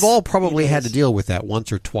nightmare. And we've all probably had to deal with that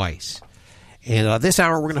once or twice. And this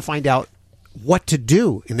hour, we're going to find out what to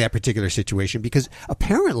do in that particular situation, because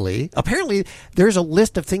apparently there's a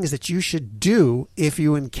list of things that you should do if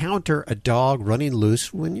you encounter a dog running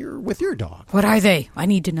loose when you're with your dog. What are they? I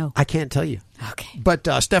need to know. I can't tell you. Okay. But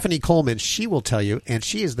Stephanie Coleman, she will tell you, and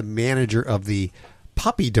she is the manager of the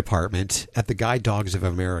puppy department at the Guide Dogs of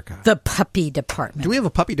America. The puppy department. Do we have a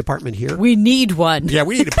puppy department here? We need one. Yeah,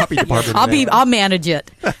 we need a puppy department. I'll manage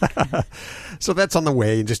it. So that's on the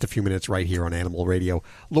way in just a few minutes right here on Animal Radio.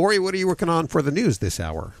 Lori, what are you working on for the news this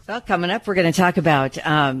hour? Well, coming up, we're going to talk about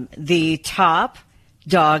the top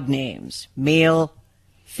dog names, male,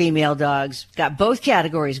 female dogs. Got both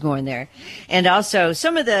categories going there. And also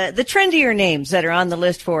some of the trendier names that are on the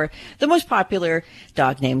list for the most popular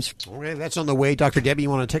dog names. Okay, that's on the way. Dr. Debbie,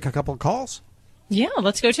 you want to take a couple of calls? Yeah,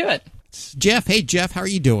 let's go to it. Jeff. Hey, Jeff, how are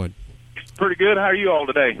you doing? Pretty good. How are you all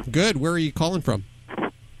today? Good. Where are you calling from?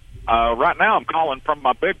 Right now I'm calling from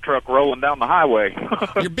my big truck rolling down the highway.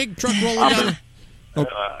 Your big truck rolling down?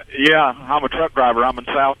 Yeah, I'm a truck driver. I'm in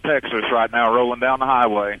South Texas right now rolling down the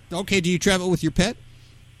highway. Okay, do you travel with your pet?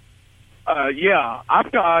 Yeah,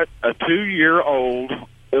 I've got a 2-year-old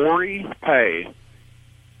Ori Pay,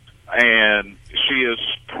 and she is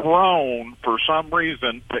prone for some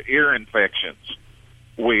reason to ear infections.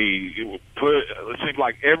 It seems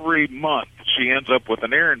like every month she ends up with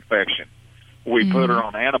an ear infection. We put her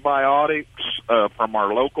on antibiotics from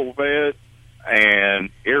our local vet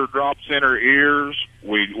and eardrops in her ears.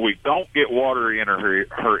 We don't get water in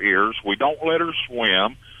her ears. We don't let her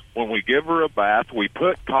swim. When we give her a bath, we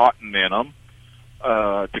put cotton in them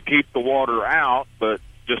to keep the water out, but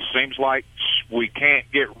just seems like we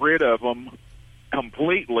can't get rid of them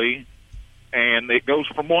completely, and it goes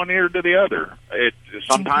from one ear to the other.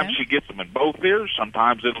 Sometimes she gets them in both ears.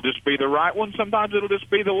 Sometimes it'll just be the right one. Sometimes it'll just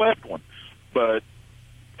be the left one. But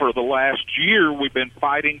for the last year, we've been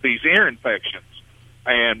fighting these ear infections.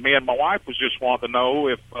 And me and my wife was just wanting to know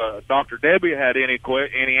if Dr. Debbie had any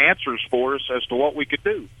answers for us as to what we could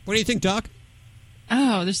do. What do you think, Doc?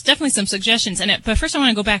 Oh, there's definitely some suggestions in it. But first I want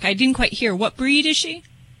to go back. I didn't quite hear. What breed is she?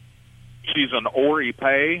 She's an Ori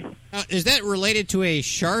Pay. Is that related to a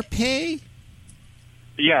Shar-Pei?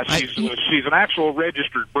 Yeah, she's an actual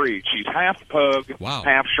registered breed. She's half pug,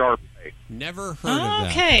 half Shar-Pei. Never heard of that.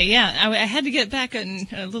 Okay, yeah. I had to get back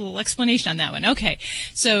a little explanation on that one. Okay,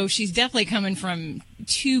 so she's definitely coming from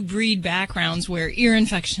 2 breed backgrounds where ear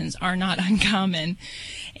infections are not uncommon.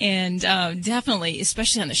 And definitely,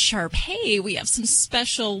 especially on the Shar-Pei, we have some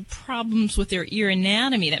special problems with their ear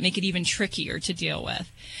anatomy that make it even trickier to deal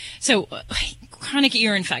with. So chronic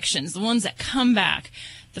ear infections, the ones that come back,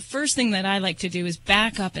 the first thing that I like to do is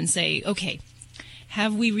back up and say, okay,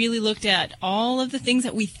 have we really looked at all of the things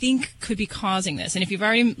that we think could be causing this? And if you've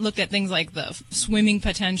already looked at things like the swimming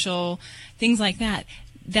potential, things like that,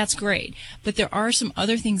 that's great. But there are some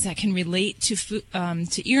other things that can relate to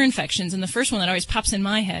ear infections. And the first one that always pops in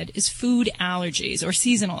my head is food allergies or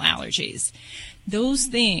seasonal allergies. Those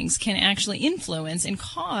things can actually influence and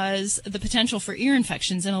cause the potential for ear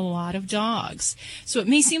infections in a lot of dogs. So it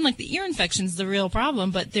may seem like the ear infection is the real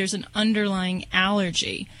problem, but there's an underlying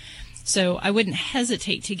allergy. So I wouldn't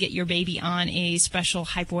hesitate to get your baby on a special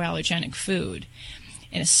hypoallergenic food.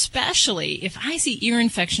 And especially if I see ear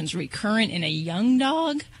infections recurrent in a young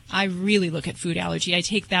dog, I really look at food allergy. I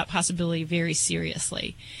take that possibility very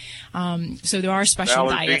seriously. So there are special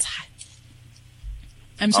diets.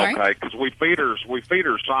 I'm sorry? Okay, because we feed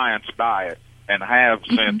her science diet and have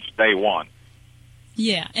since day one.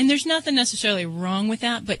 Yeah, and there's nothing necessarily wrong with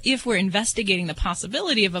that, but if we're investigating the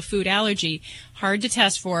possibility of a food allergy, hard to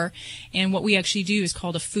test for, and what we actually do is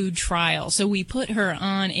called a food trial. So we put her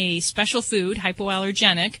on a special food,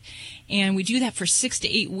 hypoallergenic, and we do that for 6 to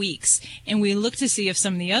 8 weeks, and we look to see if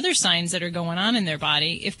some of the other signs that are going on in their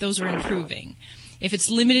body, if those are improving. If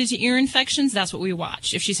it's limited to ear infections, that's what we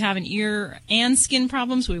watch. If she's having ear and skin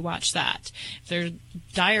problems, we watch that. If there's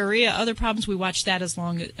diarrhea, other problems, we watch that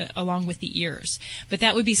along with the ears. But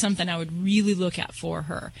that would be something I would really look at for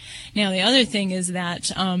her. Now, the other thing is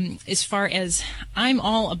that as far as I'm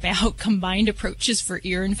all about combined approaches for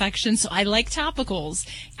ear infections, so I like topicals.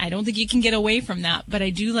 I don't think you can get away from that, but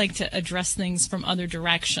I do like to address things from other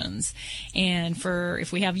directions. And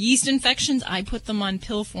if we have yeast infections, I put them on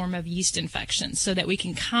pill form of yeast infections, so that we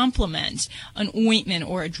can complement an ointment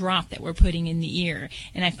or a drop that we're putting in the ear.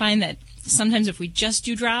 And I find that sometimes if we just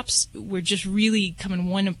do drops, we're just really coming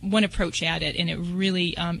one approach at it, and it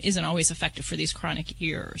really isn't always effective for these chronic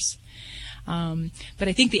ears. But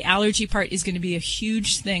I think the allergy part is going to be a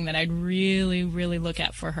huge thing that I'd really, really look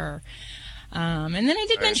at for her. And then I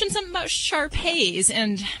did mention something about Shar-Pays,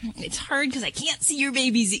 and it's hard because I can't see your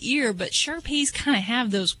baby's ear, but Shar-Pays kind of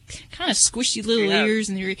have those kind of squishy little ears,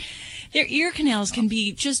 and their ear canals can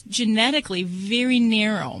be just genetically very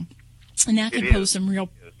narrow, and that can pose some real...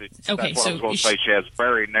 Okay, that's what I was going to say. She has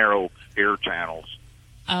very narrow ear channels.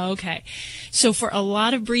 Okay. So for a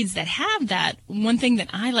lot of breeds that have that, one thing that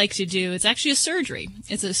I like to do, it's actually a surgery.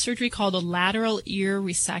 It's a surgery called a lateral ear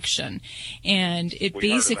resection. And it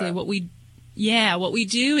basically what we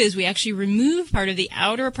do is we actually remove part of the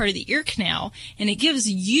outer part of the ear canal, and it gives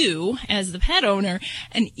you, as the pet owner,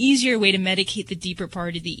 an easier way to medicate the deeper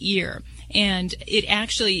part of the ear. And it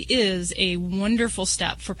actually is a wonderful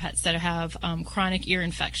step for pets that have chronic ear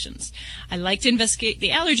infections. I like to investigate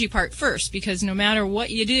the allergy part first, because no matter what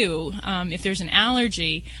you do, if there's an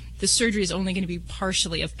allergy, the surgery is only going to be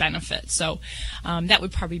partially of benefit. So that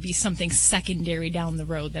would probably be something secondary down the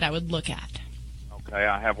road that I would look at. Okay,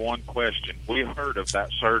 I have one question. We heard of that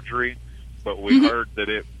surgery, but we heard that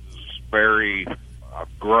it was very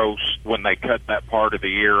gross when they cut that part of the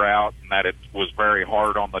ear out, and that it was very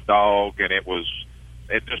hard on the dog, and it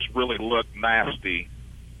just really looked nasty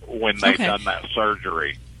when they done that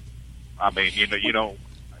surgery. I mean, you know,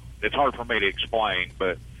 it's hard for me to explain,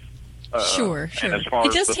 but sure. And as far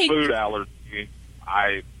as the food allergy,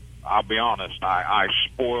 I'll be honest, I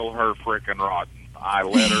spoil her frickin' rotten. I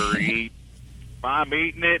let her eat. If I'm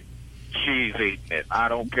eating it, she's eating it. I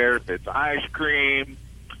don't care if it's ice cream.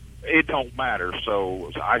 It don't matter.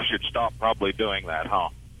 So I should stop probably doing that, huh?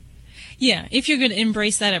 Yeah, if you're going to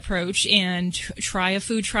embrace that approach and try a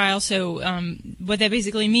food trial. So what that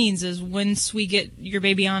basically means is once we get your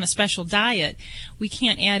baby on a special diet, we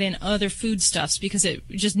can't add in other foodstuffs because it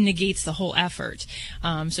just negates the whole effort.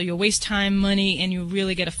 So you'll waste time, money, and you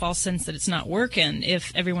really get a false sense that it's not working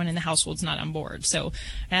if everyone in the household's not on board. So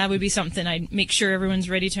that would be something I'd make sure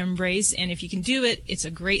everyone's ready to embrace. And if you can do it, it's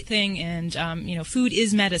a great thing. And, food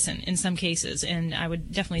is medicine in some cases. And I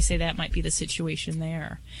would definitely say that might be the situation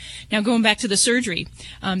there. Now, going back to the surgery,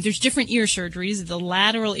 there's different ear surgeries. The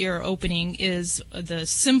lateral ear opening is the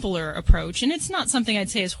simpler approach, and it's not something I'd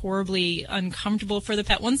say is horribly uncomfortable for the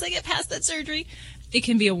pet. Once they get past that surgery, it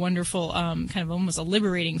can be a wonderful, kind of almost a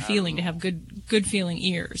liberating feeling to have good feeling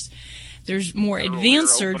ears. There's more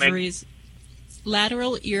advanced surgeries.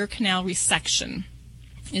 Lateral ear canal resection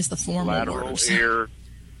is the formal lateral words. Ear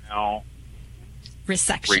canal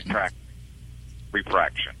resection.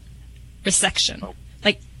 Resection. Oh.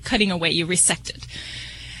 Like cutting away, you resect it.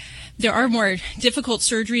 There are more difficult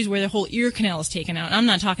surgeries where the whole ear canal is taken out. I'm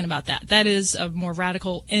not talking about that. That is a more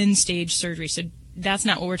radical end-stage surgery, so that's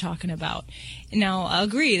not what we're talking about. Now, I'll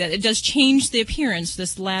agree that it does change the appearance,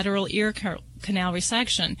 this lateral ear canal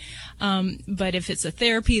resection, but if it's a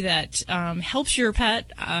therapy that helps your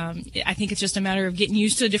pet, I think it's just a matter of getting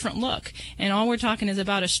used to a different look. And all we're talking is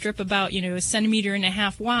about a strip about, 1.5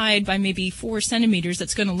 centimeters wide by maybe 4 centimeters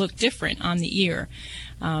that's going to look different on the ear.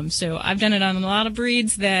 So I've done it on a lot of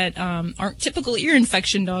breeds that aren't typical ear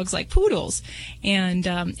infection dogs like poodles. And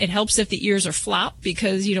it helps if the ears are flopped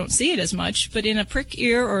because you don't see it as much. But in a prick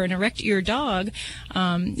ear or an erect ear dog,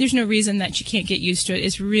 there's no reason that you can't get used to it.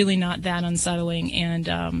 It's really not that unsettling. And,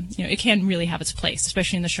 it can really have its place,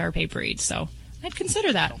 especially in the Shar-Pei breed. So I'd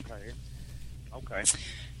consider that. Okay.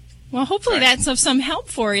 Well, hopefully that's of some help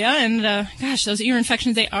for you. And, gosh, those ear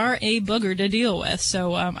infections, they are a booger to deal with.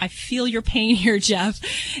 So I feel your pain here, Jeff,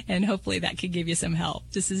 and hopefully that could give you some help.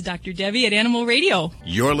 This is Dr. Debbie at Animal Radio.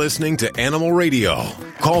 You're listening to Animal Radio.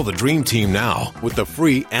 Call the Dream Team now with the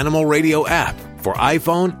free Animal Radio app for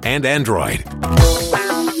iPhone and Android.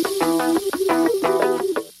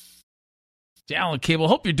 Alan Cable,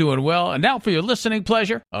 hope you're doing well. And now for your listening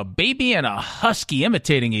pleasure, a baby and a husky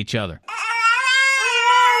imitating each other.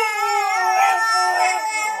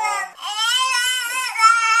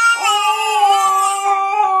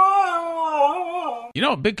 You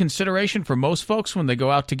know, a big consideration for most folks when they go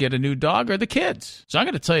out to get a new dog are the kids. So I'm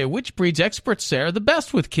going to tell you which breeds experts say are the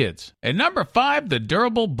best with kids. At number 5, the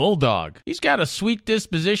durable bulldog. He's got a sweet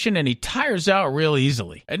disposition and he tires out real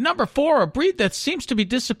easily. At number 4, a breed that seems to be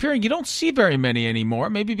disappearing. You don't see very many anymore,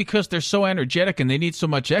 maybe because they're so energetic and they need so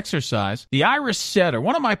much exercise. The Irish Setter,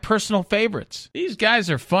 one of my personal favorites. These guys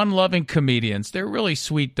are fun-loving comedians. They're really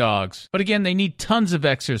sweet dogs. But again, they need tons of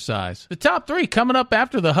exercise. The top 3 coming up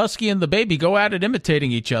after the husky and the baby go at it imitating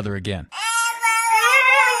each other again.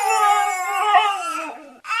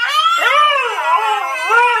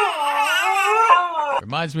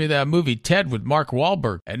 Reminds me of that movie Ted with Mark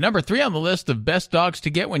Wahlberg. At number 3 on the list of best dogs to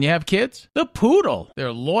get when you have kids, the poodle.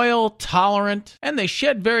 They're loyal, tolerant, and they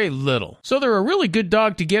shed very little. So they're a really good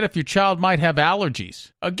dog to get if your child might have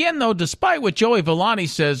allergies. Again, though, despite what Joey Villani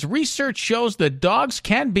says, research shows that dogs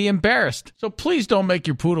can be embarrassed. So please don't make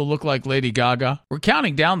your poodle look like Lady Gaga. We're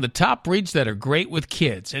counting down the top breeds that are great with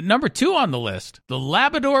kids. At number 2 on the list, the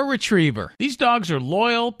Labrador Retriever. These dogs are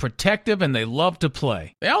loyal, protective, and they love to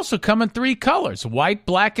play. They also come in 3 colors, white,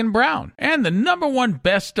 black, and brown. And the number 1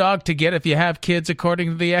 best dog to get if you have kids, according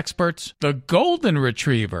to the experts, the Golden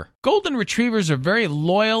Retriever. Golden Retrievers are very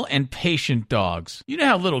loyal and patient dogs. You know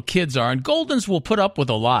how little kids are, and Goldens will put up with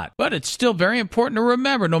a lot. But it's still very important to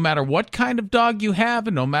remember, no matter what kind of dog you have,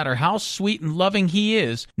 and no matter how sweet and loving he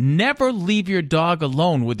is, never leave your dog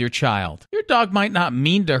alone with your child. Your dog might not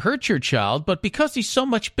mean to hurt your child, but because he's so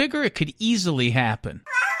much bigger, it could easily happen.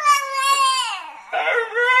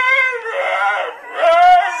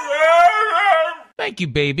 Thank you,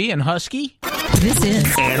 baby and husky. This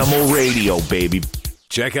is Animal Radio, baby.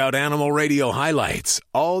 Check out Animal Radio highlights.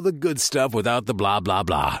 All the good stuff without the blah, blah,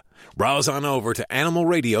 blah. Browse on over to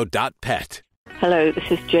animalradio.pet. Hello,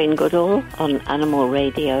 this is Jane Goodall on Animal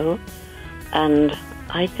Radio. And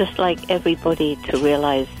I'd just like everybody to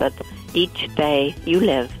realize that each day you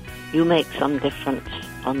live, you make some difference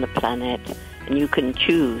on the planet. And you can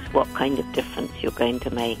choose what kind of difference you're going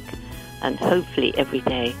to make. And hopefully every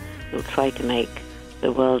day you'll try to make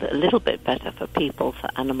the world a little bit better for people, for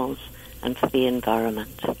animals, and for the environment.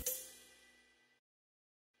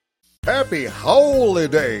 Happy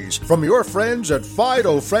holidays from your friends at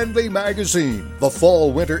Fido Friendly Magazine. The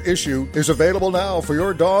fall-winter issue is available now for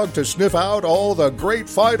your dog to sniff out all the great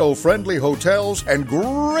Fido Friendly hotels and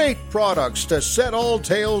great products to set all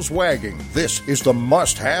tails wagging. This is the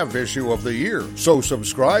must-have issue of the year. So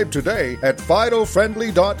subscribe today at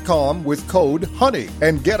FidoFriendly.com with code HONEY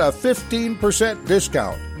and get a 15%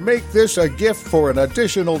 discount. Make this a gift for an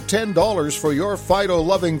additional $10 for your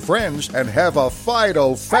Fido-loving friends and have a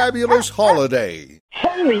Fido fabulous holiday.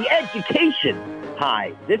 Holy education!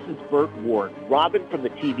 Hi, this is Burt Ward, Robin from the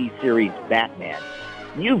TV series Batman.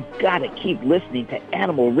 You've got to keep listening to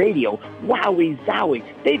Animal Radio. Wowie zowie,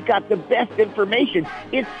 they've got the best information.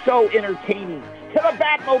 It's so entertaining. To the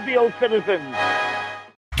Batmobile, citizens!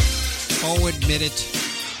 Oh, admit it.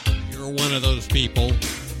 You're one of those people.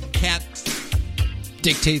 Cat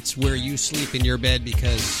dictates where you sleep in your bed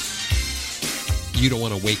because you don't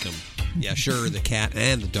want to wake them. Yeah, sure, the cat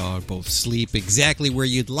and the dog both sleep exactly where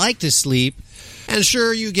you'd like to sleep. And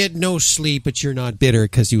sure, you get no sleep, but you're not bitter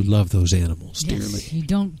because you love those animals dearly. You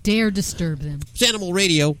don't dare disturb them. It's Animal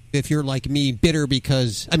Radio. If you're like me, not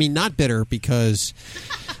bitter because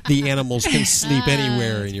the animals can sleep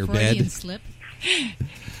anywhere in your bed. Slip.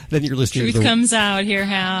 Then you're listening Truth to the comes out here,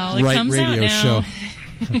 Hal. It right comes radio out now. show.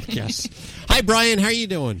 Yes. Hi, Brian. How are you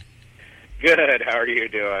doing? Good. How are you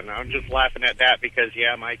doing? I'm just laughing at that because,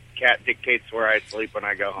 yeah, my cat dictates where I sleep when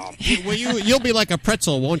I go home. Well, you'll be like a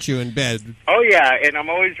pretzel, won't you, in bed? Oh, yeah, and I'm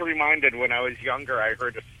always reminded when I was younger, I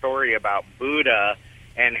heard a story about Buddha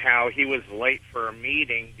and how he was late for a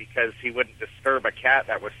meeting because he wouldn't disturb a cat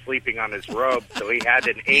that was sleeping on his robe, so he had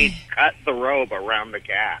an aide cut the robe around the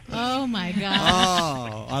cat. Oh, my God.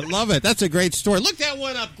 Oh, I love it. That's a great story. Look that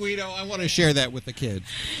one up, Guido. I want to share that with the kids.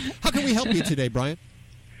 How can we help you today, Brian?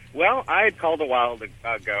 Well, I had called a while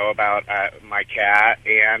ago about my cat,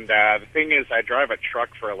 and the thing is I drive a truck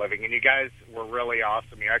for a living, and you guys, were really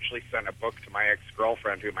awesome. You actually sent a book to my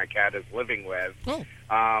ex-girlfriend who my cat is living with. Oh.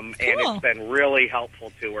 And it's been really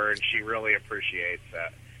helpful to her, and she really appreciates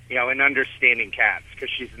it. You know, in understanding cats, because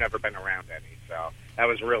she's never been around any. So that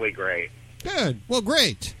was really great. Good. Well,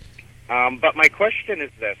 great. But my question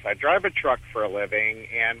is this. I drive a truck for a living,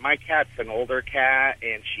 and my cat's an older cat,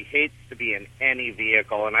 and she hates to be in any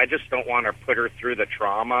vehicle, and I just don't want to put her through the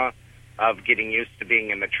trauma of getting used to being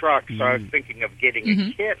in the truck. So I was thinking of getting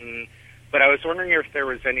a kitten, but I was wondering if there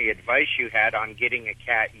was any advice you had on getting a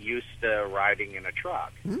cat used to riding in a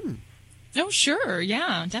truck. Oh, sure.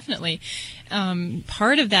 Yeah, definitely.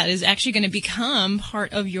 Part of that is actually going to become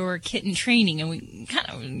part of your kitten training. And we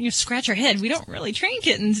kind of scratch our head. We don't really train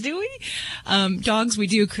kittens, do we? Dogs we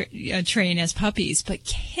do train as puppies. But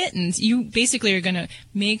kittens, you basically are going to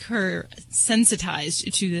make her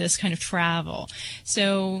sensitized to this kind of travel.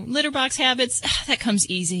 So litter box habits, that comes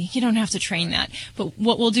easy. You don't have to train that. But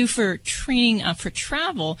what we'll do for training for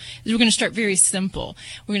travel is we're going to start very simple.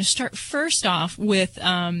 We're going to start first off with,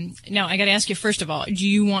 now I got to ask you first of all, do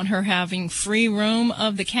you want her having free roam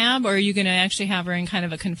of the cab, or are you going to actually have her in kind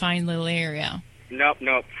of a confined little area? Nope,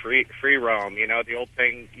 free roam. You know, the old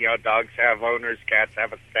thing, dogs have owners, cats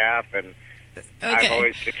have a staff, and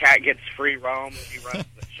the cat gets free roam.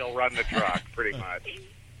 She'll run the truck, pretty much.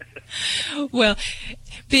 Well,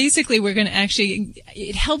 basically, we're going to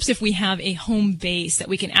it helps if we have a home base that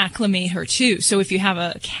we can acclimate her to. So if you have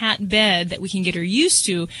a cat bed that we can get her used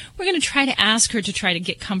to, we're going to try to ask her to try to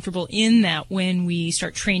get comfortable in that when we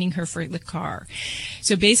start training her for the car.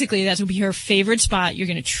 So basically, that will be her favorite spot. You're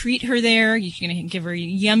going to treat her there. You're going to give her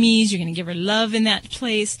yummies. You're going to give her love in that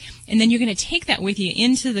place. And then you're going to take that with you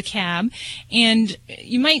into the cab. And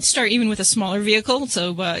you might start even with a smaller vehicle,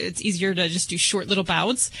 so it's easier to just do short little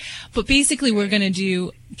bouts. But basically, we're going to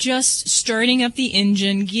do just starting up the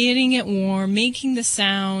engine, getting it warm, making the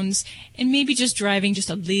sounds, and maybe just driving just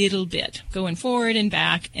a little bit, going forward and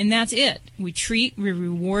back, and that's it. We treat, we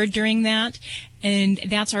reward during that, and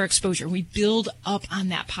that's our exposure. We build up on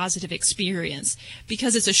that positive experience.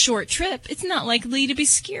 Because it's a short trip, it's not likely to be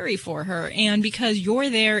scary for her, and because you're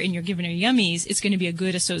there and you're giving her yummies, it's going to be a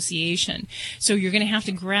good association. So you're going to have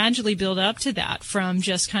to gradually build up to that, from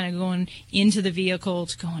just kind of going into the vehicle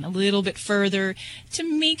to going a little bit further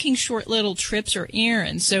to making short little trips or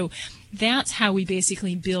errands. So that's how we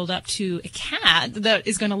basically build up to a cat that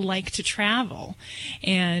is going to like to travel.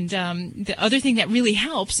 And the other thing that really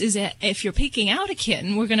helps is that if you're picking out a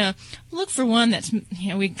kitten, we're going to look for one that's,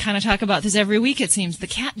 we kind of talk about this every week, it seems, the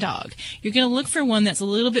cat dog. You're going to look for one that's a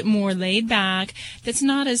little bit more laid back, that's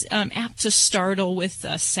not as apt to startle with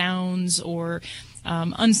sounds or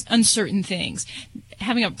uncertain things.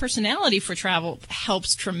 Having a personality for travel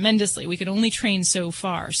helps tremendously. We can only train so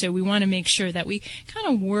far, so we want to make sure that we kind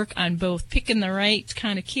of work on both picking the right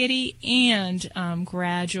kind of kitty and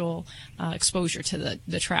gradual exposure to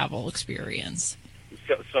the travel experience.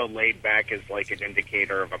 So laid back is like an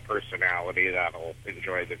indicator of a personality that'll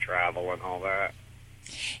enjoy the travel and all that.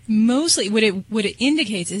 Mostly what it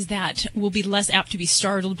indicates is that we'll be less apt to be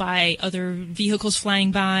startled by other vehicles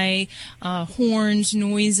flying by, horns,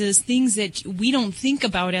 noises, things that we don't think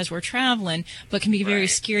about as we're traveling, but can be very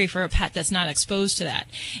scary for a pet that's not exposed to that.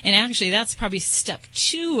 And actually, that's probably step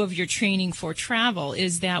 2 of your training for travel,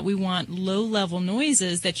 is that we want low-level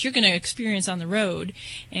noises that you're going to experience on the road,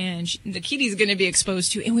 and the kitty's going to be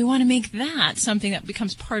exposed to, and we want to make that something that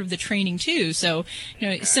becomes part of the training too. So,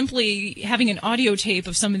 simply having an audio tape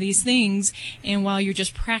of some of these things, and while you're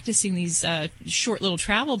just practicing these short little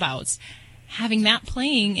travel bouts, having that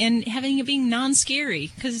playing and having it being non-scary,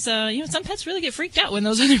 because some pets really get freaked out when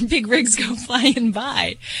those other big rigs go flying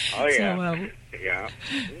by. Oh yeah, yeah.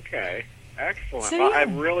 Okay, excellent. So, well, I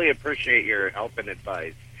really appreciate your help and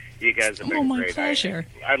advice. You guys have been great. My pleasure.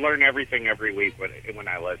 I learn everything every week when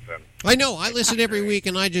I listen. I know. I listen every week,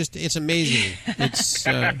 and it's amazing. It's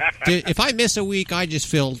if I miss a week, I just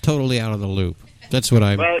feel totally out of the loop. That's what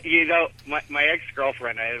I'm... Well, my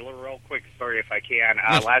ex-girlfriend, I had a real quick story if I can.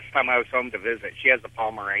 Yes. Last time I was home to visit, she has a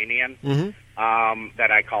Pomeranian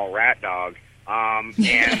that I call Rat Dog.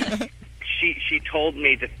 And she told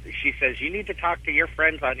me, she says, you need to talk to your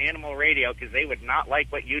friends on Animal Radio because they would not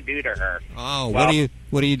like what you do to her. Oh, well,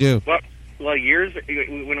 what do you do? Well,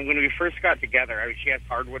 when we first got together, she has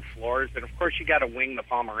hardwood floors, and of course you got to wing the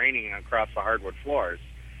Pomeranian across the hardwood floors.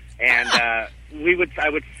 And I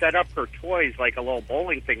would set up her toys like a little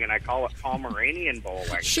bowling thing, and I call it Pomeranian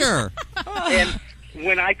bowling. Sure. And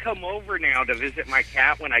when I come over now to visit my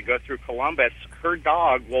cat, when I go through Columbus, her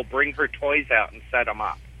dog will bring her toys out and set them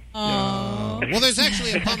up. Oh. Well, there's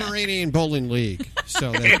actually a Pomeranian bowling league.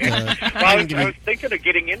 So that, well, I was thinking of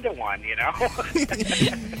getting into one,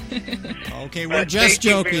 Okay, we're just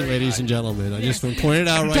joking, ladies and gentlemen. I just want to point it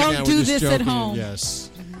out right now. Don't do we're just this joking. at home.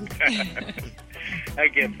 Yes.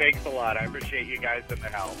 Again, thanks a lot. I appreciate you guys and the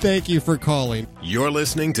help. Thank you for calling. You're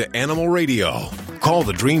listening to Animal Radio. Call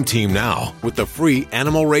the Dream Team now with the free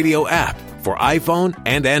Animal Radio app for iPhone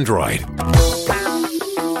and Android.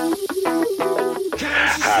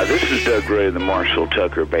 Hi, this is Doug Ray of the Marshall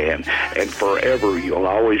Tucker Band, and forever you'll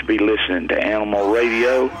always be listening to Animal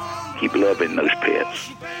Radio. Keep loving those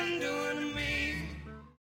pets.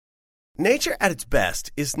 Nature at its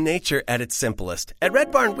best is nature at its simplest. At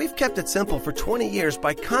Red Barn, we've kept it simple for 20 years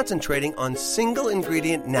by concentrating on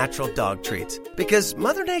single-ingredient natural dog treats. Because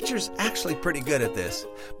Mother Nature's actually pretty good at this.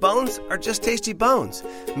 Bones are just tasty bones.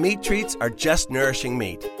 Meat treats are just nourishing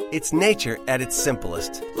meat. It's nature at its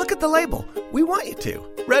simplest. Look at the label. We want you to.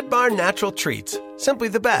 Red Barn Natural Treats. Simply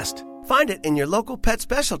the best. Find it in your local pet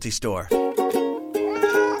specialty store.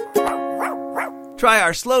 Try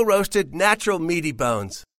our slow-roasted, natural meaty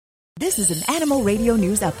bones. This is an Animal Radio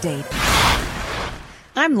News Update.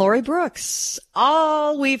 I'm Lori Brooks.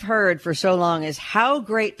 All we've heard for so long is how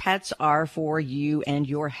great pets are for you and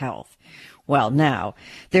your health. Well, now,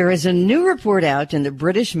 there is a new report out in the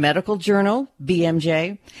British Medical Journal,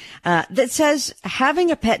 BMJ, that says having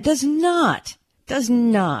a pet does not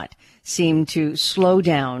seem to slow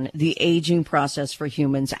down the aging process for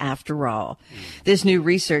humans after all. This new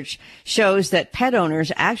research shows that pet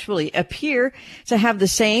owners actually appear to have the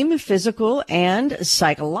same physical and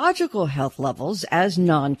psychological health levels as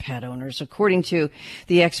non-pet owners, according to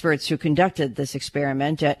the experts who conducted this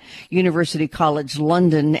experiment at University College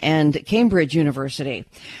London and Cambridge University.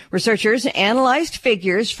 Researchers analyzed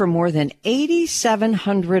figures for more than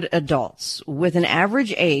 8,700 adults, with an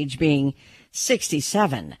average age being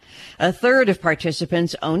 67. A third of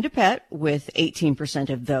participants owned a pet, with 18%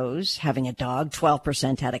 of those having a dog,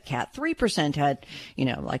 12% had a cat, 3% had,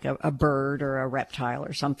 like a bird or a reptile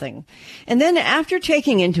or something. And then after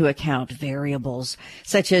taking into account variables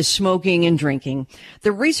such as smoking and drinking,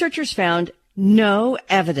 the researchers found no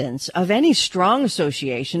evidence of any strong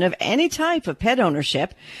association of any type of pet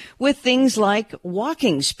ownership with things like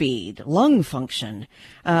walking speed, lung function,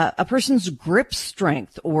 a person's grip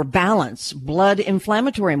strength or balance, blood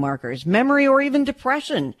inflammatory markers, memory, or even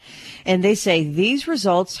depression. And they say these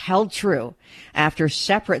results held true after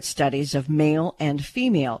separate studies of male and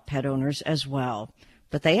female pet owners as well.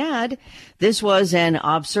 But they add, this was an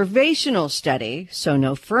observational study, so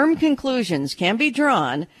no firm conclusions can be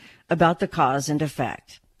drawn about the cause and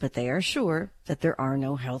effect, but they are sure that there are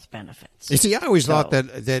no health benefits. You see, I always thought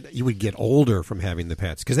that you would get older from having the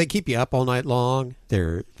pets because they keep you up all night long.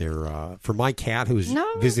 They're for my cat who's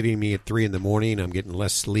visiting me at 3 a.m, I'm getting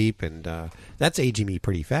less sleep, and that's aging me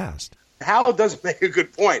pretty fast. Hal does make a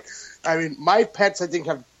good point. I mean, my pets, I think,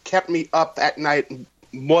 have kept me up at night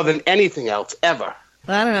more than anything else ever.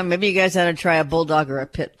 Well, I don't know. Maybe you guys ought to try a bulldog or a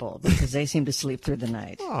pit bull because they seem to sleep through the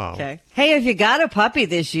night. Oh. Okay. Hey, if you got a puppy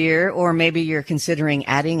this year, or maybe you're considering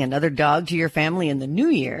adding another dog to your family in the new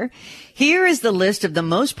year, here is the list of the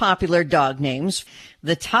most popular dog names.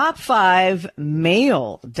 The top 5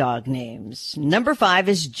 male dog names. Number 5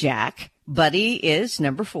 is Jack. Buddy is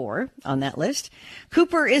number 4 on that list.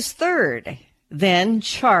 Cooper is 3rd. Then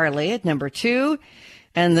Charlie at number 2.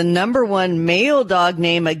 And the number 1 male dog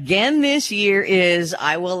name again this year is,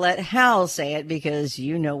 I will let Hal say it because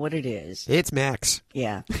you know what it is. It's Max.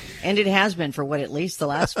 Yeah. And it has been for at least the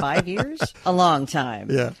last 5 years? A long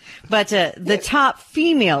time. Yeah. But the top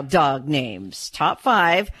female dog names, top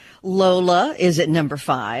 5, Lola is at number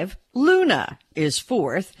 5. Luna is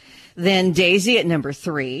 4th. Then Daisy at number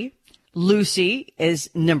 3. Lucy is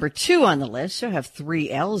number 2 on the list, so I have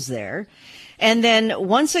 3 L's there. And then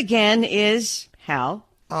once again is... Hal?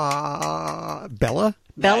 Bella?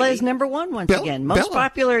 Bella is number 1 once again. Most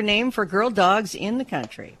popular name for girl dogs in the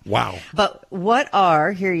country. Wow. But what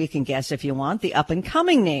are, here you can guess if you want, the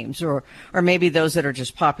up-and-coming names, or maybe those that are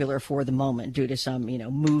just popular for the moment due to some,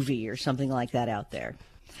 movie or something like that out there.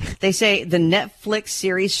 They say the Netflix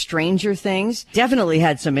series Stranger Things definitely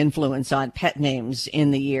had some influence on pet names in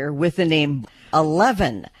the year, with the name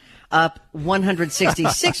 11 up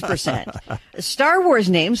 166%. Star Wars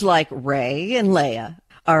names like Rey and Leia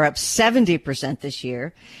are up 70% this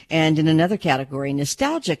year. And in another category,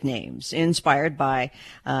 nostalgic names inspired by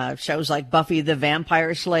shows like Buffy the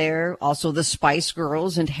Vampire Slayer, also the Spice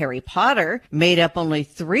Girls and Harry Potter, made up only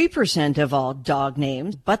 3% of all dog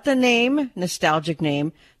names. But the nostalgic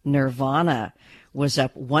name Nirvana was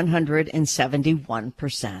up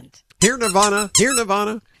 171%. Here, Nirvana. Here,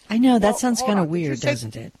 Nirvana. I know, that sounds kind of weird,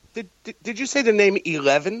 doesn't it? Did you say the name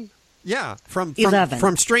 11? Yeah, from 11.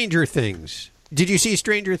 From Stranger Things. Did you see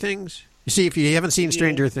Stranger Things? You see, if you haven't seen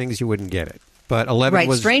Stranger Things, you wouldn't get it. But 11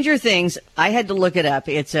 was... Stranger Things, I had to look it up.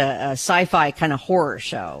 It's a sci-fi kind of horror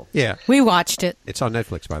show. Yeah. We watched it. It's on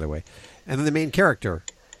Netflix, by the way. And then the main character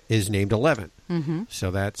is named 11. Mm-hmm.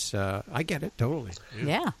 So that's... I get it, totally.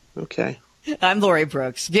 Yeah. Okay. I'm Lori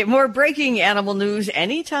Brooks. Get more breaking animal news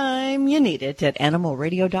anytime you need it at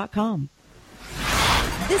animalradio.com.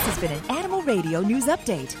 This has been an Animal Radio News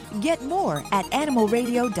Update. Get more at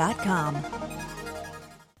animalradio.com.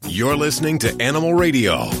 You're listening to Animal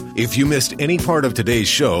Radio. If you missed any part of today's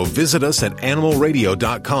show, visit us at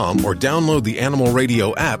animalradio.com or download the Animal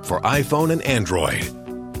Radio app for iPhone and Android.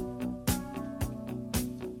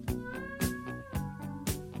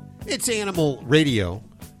 It's Animal Radio,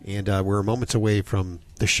 and we're moments away from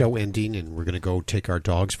the show ending, and we're going to go take our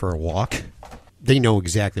dogs for a walk. They know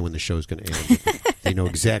exactly when the show's going to end. They know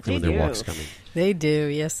exactly when their walk's coming. They do.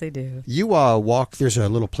 Yes, they do. You walk, there's a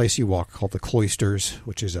little place you walk called the Cloisters,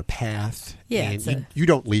 which is a path. Yeah. And you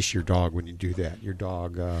don't leash your dog when you do that. Your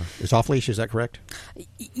dog is off leash, is that correct?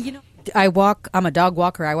 You know, I'm a dog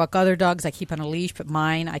walker. I walk other dogs. I keep on a leash, but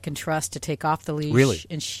mine I can trust to take off the leash. Really?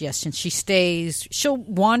 And and she stays. She'll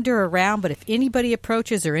wander around, but if anybody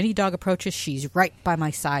approaches or any dog approaches, she's right by my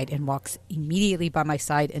side and walks immediately by my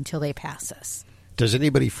side until they pass us. Does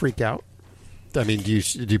anybody freak out? I mean,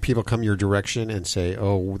 do people come your direction and say,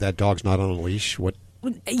 "Oh, that dog's not on a leash"? What?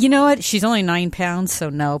 You know what? She's only 9 pounds, so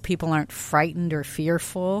no, people aren't frightened or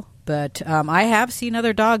fearful. But I have seen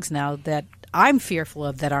other dogs now that I'm fearful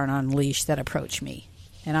of that aren't on leash that approach me,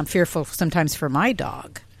 and I'm fearful sometimes for my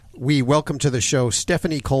dog. We welcome to the show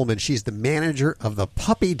Stephanie Coleman. She's the manager of the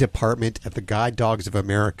puppy department at the Guide Dogs of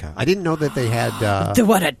America. I didn't know that they had.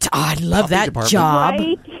 I love that department. job.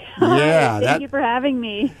 Right? Yeah, Thank you for having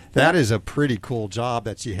me. That is a pretty cool job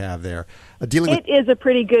that you have there. It is a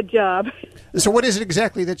pretty good job. So what is it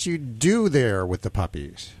exactly that you do there with the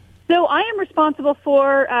puppies? So I am responsible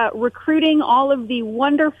for recruiting all of the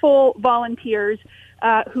wonderful volunteers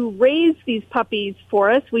who raise these puppies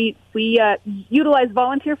for us. We utilize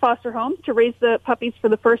volunteer foster homes to raise the puppies for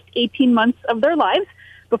the first 18 months of their lives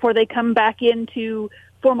before they come back into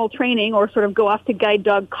formal training or sort of go off to guide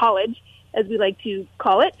dog college, as we like to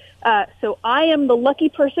call it. So I am the lucky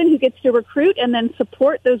person who gets to recruit and then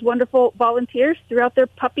support those wonderful volunteers throughout their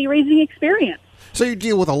puppy raising experience. So you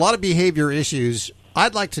deal with a lot of behavior issues.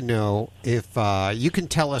 I'd like to know if you can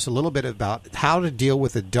tell us a little bit about how to deal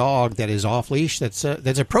with a dog that is off leash that's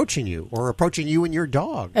approaching you or approaching you and your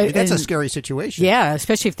dog. I mean, that's a scary situation. Yeah,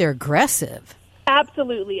 especially if they're aggressive.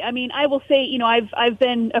 Absolutely. I mean, I will say, I've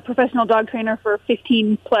been a professional dog trainer for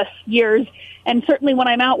 15 plus years. And certainly when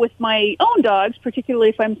I'm out with my own dogs, particularly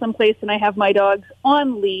if I'm someplace and I have my dogs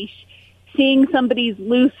on leash, seeing somebody's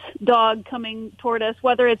loose dog coming toward us,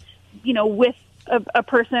 whether it's, with a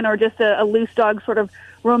person or just a loose dog sort of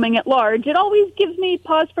roaming at large, it always gives me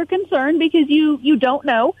pause for concern because you don't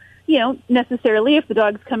know, necessarily if the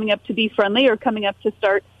dog's coming up to be friendly or coming up to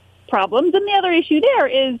start problems. And the other issue there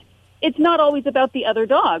is it's not always about the other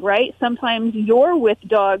dog, right? Sometimes you're with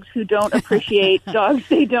dogs who don't appreciate dogs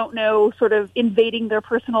they don't know sort of invading their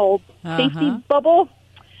personal safety bubble.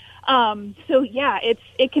 So yeah,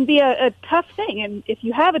 it can be a tough thing. And if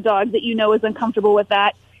you have a dog that is uncomfortable with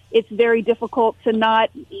that, it's very difficult to not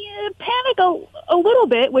panic a little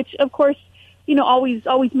bit, which of course,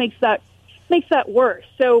 always makes that worse.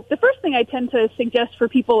 So the first thing I tend to suggest for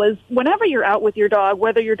people is whenever you're out with your dog,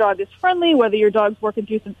 whether your dog is friendly, whether your dog's working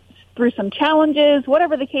through some challenges,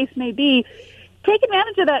 whatever the case may be, take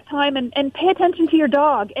advantage of that time and pay attention to your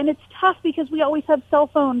dog. And it's tough because we always have cell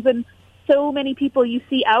phones and so many people you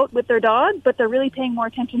see out with their dog, but they're really paying more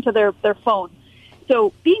attention to their phone.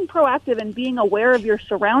 So being proactive and being aware of your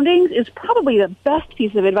surroundings is probably the best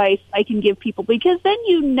piece of advice I can give people because then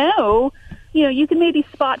you can maybe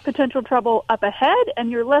spot potential trouble up ahead and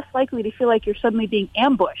you're less likely to feel like you're suddenly being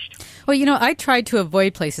ambushed. Well, I try to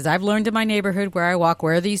avoid places. I've learned in my neighborhood where I walk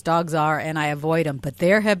where these dogs are and I avoid them. But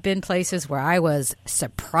there have been places where I was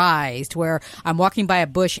surprised where I'm walking by a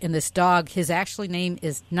bush and this dog, his actual name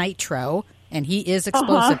is Nitro, and he is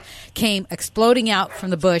explosive, came exploding out from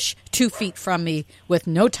the bush 2 feet from me with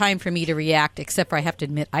no time for me to react, except for I have to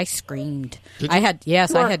admit I screamed. I had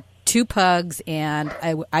 2 pugs, and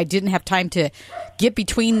I didn't have time to get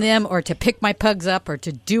between them or to pick my pugs up or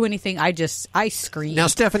to do anything. I screamed. Now,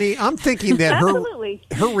 Stephanie, I'm thinking that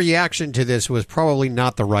her reaction to this was probably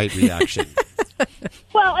not the right reaction.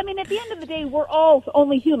 Well, I mean, at the end of the day, we're all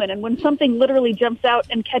only human, and when something literally jumps out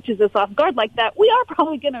and catches us off guard like that, we are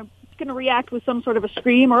probably going to react with some sort of a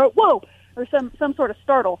scream or a whoa or or some sort of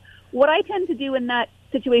startle. What I tend to do in that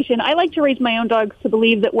situation, I like to raise my own dogs to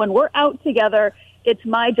believe that when we're out together, it's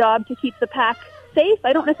my job to keep the pack safe.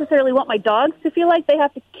 I don't necessarily want my dogs to feel like they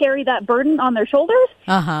have to carry that burden on their shoulders.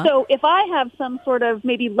 So if I have some sort of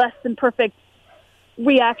maybe less than perfect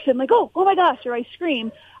reaction, like, oh my gosh, or I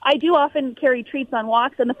scream, I do often carry treats on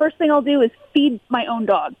walks, and the first thing I'll do is feed my own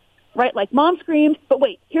dog, right? Like, Mom screamed, but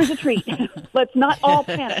wait, here's a treat. Let's not all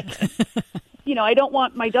panic. I don't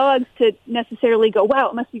want my dogs to necessarily go, wow,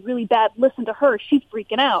 it must be really bad. Listen to her. She's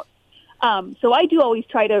freaking out. So I do always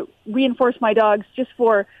try to reinforce my dogs just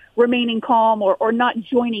for remaining calm or not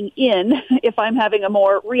joining in if I'm having a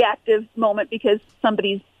more reactive moment because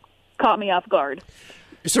somebody's caught me off guard.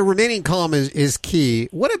 So remaining calm is key.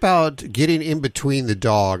 What about getting in between the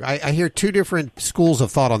dog? I hear two different schools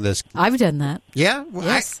of thought on this. I've done that. Yeah? Well,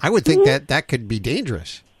 yes. I would think that could be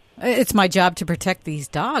dangerous. It's my job to protect these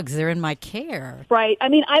dogs. They're in my care. Right. I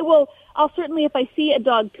mean, I'll certainly, if I see a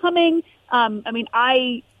dog coming,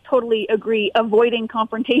 I totally agree. Avoiding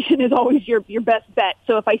confrontation is always your best bet.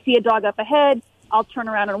 So if I see a dog up ahead, I'll turn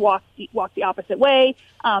around and walk the opposite way.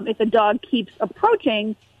 If a dog keeps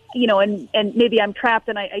approaching, and maybe I'm trapped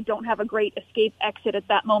and I don't have a great escape exit at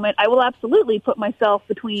that moment, I will absolutely put myself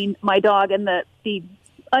between my dog and the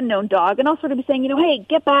unknown dog. And I'll sort of be saying, hey,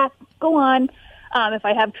 get back, go on. If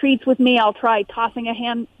I have treats with me, I'll try tossing a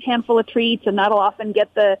handful of treats, and that'll often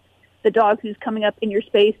get the dog who's coming up in your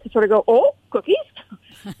space to sort of go, oh, cookies,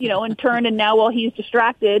 and turn. And now while he's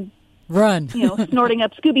distracted, run, snorting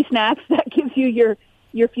up Scooby snacks, that gives you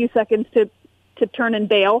your few seconds to turn and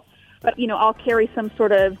bail. But, I'll carry some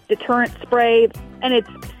sort of deterrent spray, and it's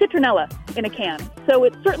citronella in a can. So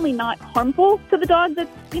it's certainly not harmful to the dog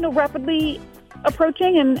that's, rapidly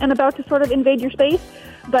approaching and about to sort of invade your space.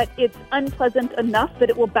 But it's unpleasant enough that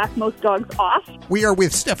it will back most dogs off. We are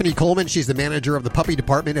with Stephanie Coleman. She's the manager of the puppy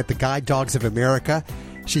department at the Guide Dogs of America.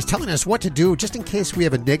 She's telling us what to do just in case we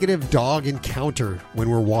have a negative dog encounter when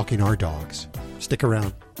we're walking our dogs. Stick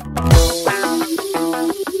around.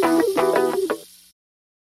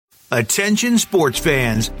 Attention sports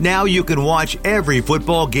fans, now you can watch every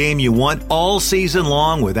football game you want all season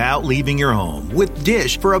long without leaving your home with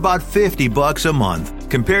Dish for about $50 a month.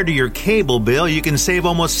 Compared to your cable bill, you can save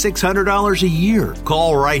almost $600 a year.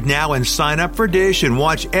 Call right now and sign up for Dish and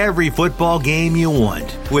watch every football game you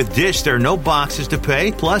want. With Dish, there are no boxes to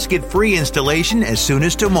pay, plus get free installation as soon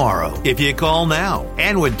as tomorrow if you call now.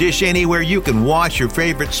 And with Dish Anywhere, you can watch your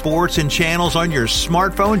favorite sports and channels on your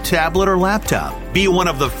smartphone, tablet, or laptop. Be one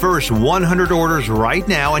of the first 100 orders right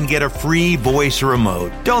now and get a free voice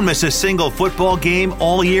remote. Don't miss a single football game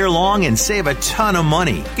all year long and save a ton of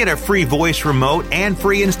money. Get a free voice remote and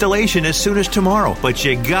free installation as soon as tomorrow. But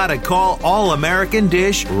you gotta call All American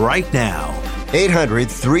Dish right now.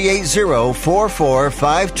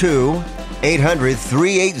 800-380-4452.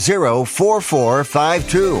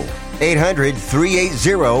 800-380-4452.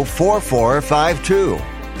 800-380-4452.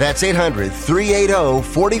 That's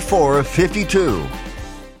 800-380-4452.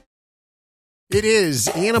 It is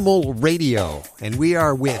Animal Radio, and we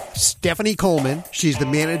are with Stephanie Coleman. She's the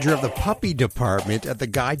manager of the puppy department at the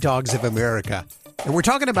Guide Dogs of America. And we're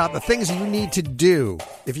talking about the things you need to do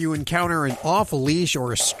if you encounter an off-leash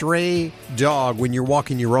or a stray dog when you're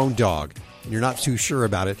walking your own dog and you're not too sure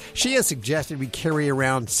about it. She has suggested we carry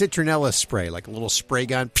around citronella spray, like a little spray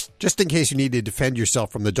gun, just in case you need to defend yourself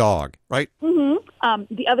from the dog, right? Mm-hmm.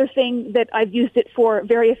 The other thing that I've used it for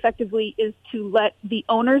very effectively is to let the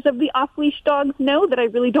owners of the off-leash dogs know that I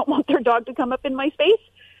really don't want their dog to come up in my space.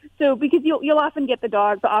 So because you'll often get the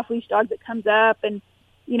off-leash dog that comes up, and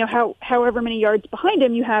however many yards behind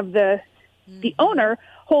him you have the owner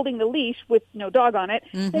holding the leash with no dog on it,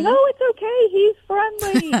 saying, oh, it's okay, he's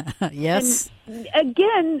friendly. Yes. And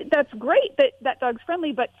again, that's great that dog's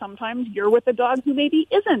friendly, but sometimes you're with a dog who maybe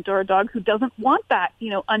isn't, or a dog who doesn't want that,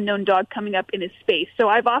 unknown dog coming up in his space. So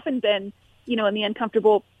I've often been, in the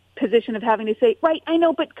uncomfortable position of having to say, right, I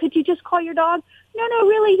know, but could you just call your dog? No,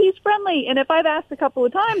 really, he's friendly. And if I've asked a couple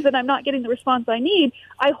of times and I'm not getting the response I need,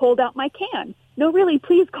 I hold out my can. No, really,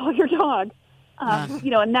 please call your dog.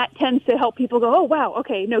 And that tends to help people go, oh, wow,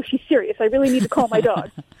 okay, no, she's serious. I really need to call my dog.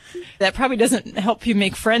 That probably doesn't help you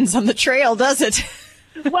make friends on the trail, does it?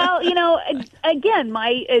 Well, again,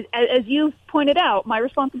 as you pointed out, my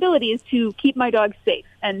responsibility is to keep my dog safe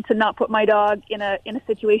and to not put my dog in a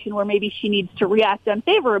situation where maybe she needs to react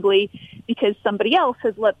unfavorably because somebody else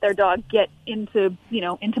has let their dog get into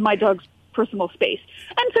my dog's personal space.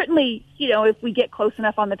 And certainly, if we get close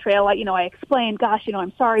enough on the trail, I explain, gosh,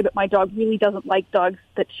 I'm sorry, but my dog really doesn't like dogs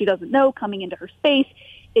that she doesn't know coming into her space.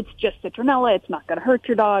 It's just citronella. It's not going to hurt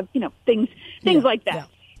your dog, things like that.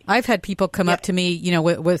 I've had people come up to me,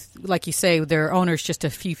 with like you say, their owner's just a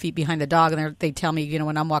few feet behind the dog, and they tell me,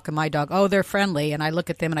 when I'm walking my dog, oh, they're friendly, and I look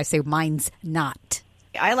at them and I say, mine's not.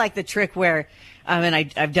 I like the trick where, and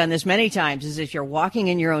I've done this many times, is if you're walking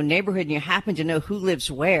in your own neighborhood and you happen to know who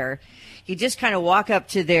lives where, you just kind of walk up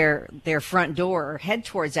to their front door or head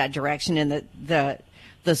towards that direction, and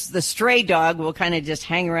the stray dog will kind of just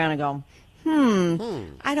hang around and go,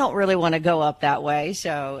 I don't really want to go up that way.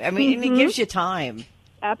 So, I mean, it gives you time.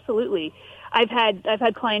 Absolutely. I've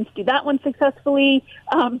had clients do that one successfully.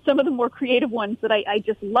 Some of the more creative ones that I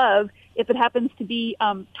just love, if it happens to be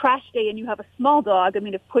trash day and you have a small dog, I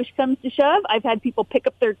mean, if push comes to shove, I've had people pick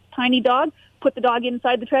up their tiny dog, put the dog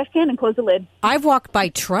inside the trash can, and close the lid. I've walked by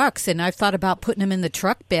trucks, and I've thought about putting them in the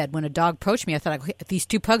truck bed. When a dog approached me, I thought, these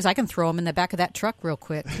two pugs, I can throw them in the back of that truck real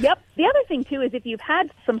quick. Yep. The other thing, too, is if you've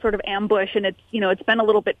had some sort of ambush and it's been a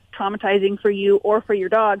little bit traumatizing for you or for your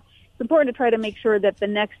dog, it's important to try to make sure that the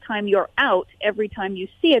next time you're out, every time you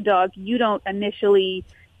see a dog, you don't initially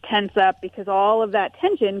tense up, because all of that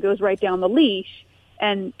tension goes right down the leash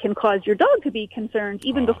and can cause your dog to be concerned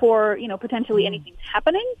even before, potentially anything's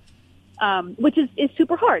happening. Which is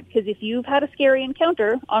super hard, because if you've had a scary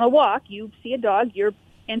encounter on a walk, you see a dog, you're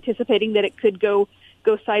anticipating that it could go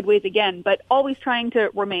sideways again. But always trying to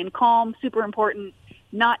remain calm, super important,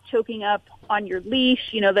 not choking up on your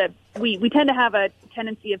leash. That we tend to have a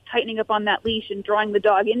tendency of tightening up on that leash and drawing the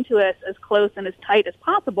dog into us as close and as tight as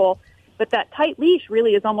possible. But that tight leash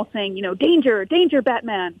really is almost saying, danger, danger,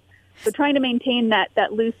 Batman. So trying to maintain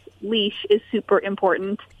that loose leash is super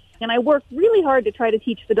important. And I work really hard to try to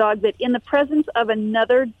teach the dog that in the presence of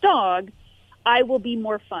another dog, I will be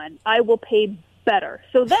more fun. I will pay better.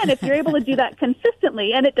 So then if you're able to do that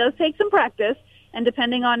consistently, and it does take some practice, and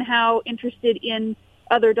depending on how interested in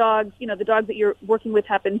other dogs, the dog that you're working with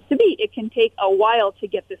happens to be, it can take a while to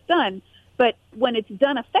get this done. But when it's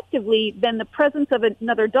done effectively, then the presence of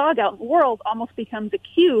another dog out in the world almost becomes a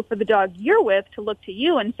cue for the dog you're with to look to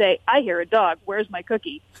you and say, I hear a dog, where's my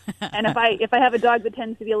cookie? And if I have a dog that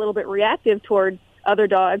tends to be a little bit reactive towards other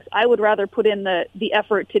dogs, I would rather put in the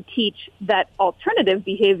effort to teach that alternative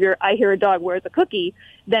behavior, I hear a dog, where's a cookie,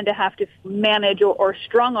 than to have to manage or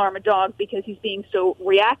strong-arm a dog because he's being so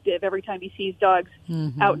reactive every time he sees dogs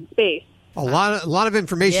out in space. A lot of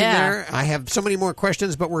information there. I have so many more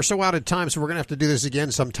questions, but we're so out of time, so we're going to have to do this again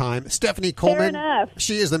sometime. Stephanie Coleman,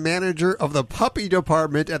 she is the manager of the puppy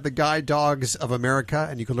department at the Guide Dogs of America,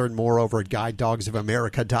 and you can learn more over at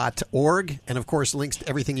guidedogsofamerica.org. And, of course, links to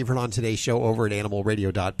everything you've heard on today's show over at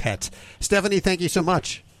animalradio.pet. Stephanie, thank you so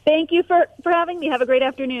much. Thank you for having me. Have a great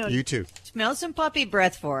afternoon. You too. Smell some puppy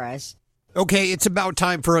breath for us. Okay, it's about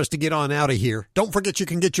time for us to get on out of here. Don't forget you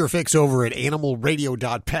can get your fix over at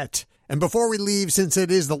animalradio.pet. And before we leave, since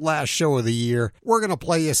it is the last show of the year, we're going to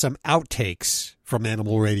play you some outtakes from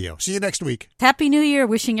Animal Radio. See you next week. Happy New Year.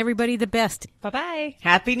 Wishing everybody the best. Bye-bye.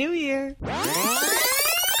 Happy New Year.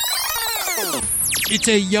 It's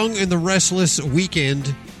a Young and the Restless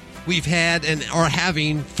weekend. We've had and are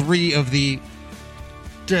having 3 of the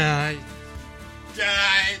die.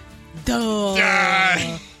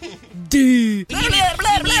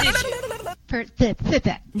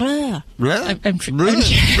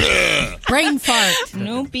 Brain fart.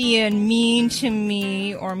 No being mean to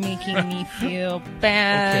me or making me feel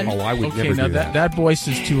bad. Okay. Oh, I would never do that. That voice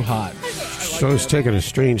is too hot. So it's taking a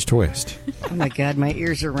strange twist. Oh, my God, my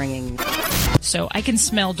ears are ringing. So I can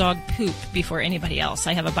smell dog poop before anybody else.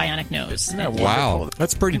 I have a bionic nose. Wow,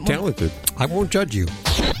 that's pretty talented. I won't judge you.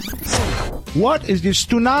 What is this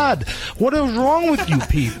tunad? What is wrong with you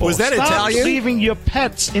people? Was that Stop Italian? Leaving your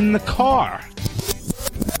pets in the car.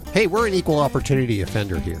 Hey, we're an equal opportunity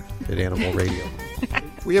offender here at Animal Radio.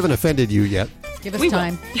 We haven't offended you yet. Give us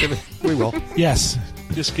time. We will. Yes,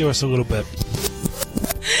 just give us a little bit.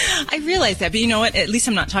 I realize that, but you know what? At least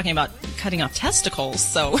I'm not talking about cutting off testicles,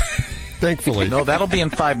 so... Thankfully. No, that'll be in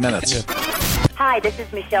 5 minutes. Hi, this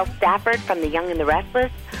is Michelle Stafford from The Young and the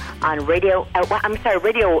Restless on Radio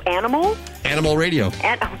Animal? Animal Radio.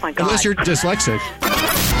 Oh, my God. Unless you're dyslexic.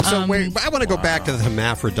 So wait, I want to go back to the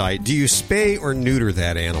hermaphrodite. Do you spay or neuter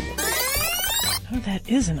that animal? Oh, that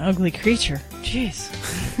is an ugly creature. Jeez.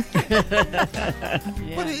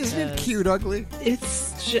 But isn't it cute, ugly?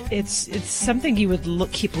 It's something you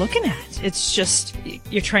would keep looking at. It's just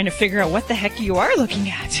you're trying to figure out what the heck you are looking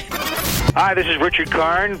at. Hi, this is Richard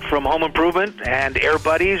Karn from Home Improvement and Air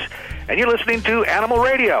Buddies, and you're listening to Animal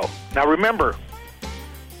Radio. Now remember...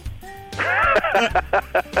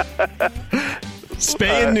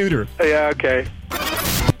 Spay and neuter. Yeah, okay.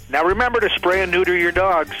 Now remember to spray and neuter your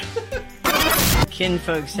dogs.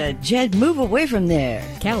 Kinfolk said, Jed, move away from there.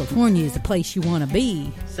 California is the place you want to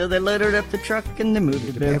be. So So they loaded up the truck and they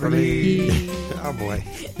moved to Beverly. Oh, boy.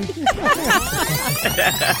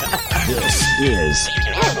 This is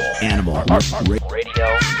Animal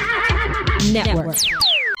Radio Network.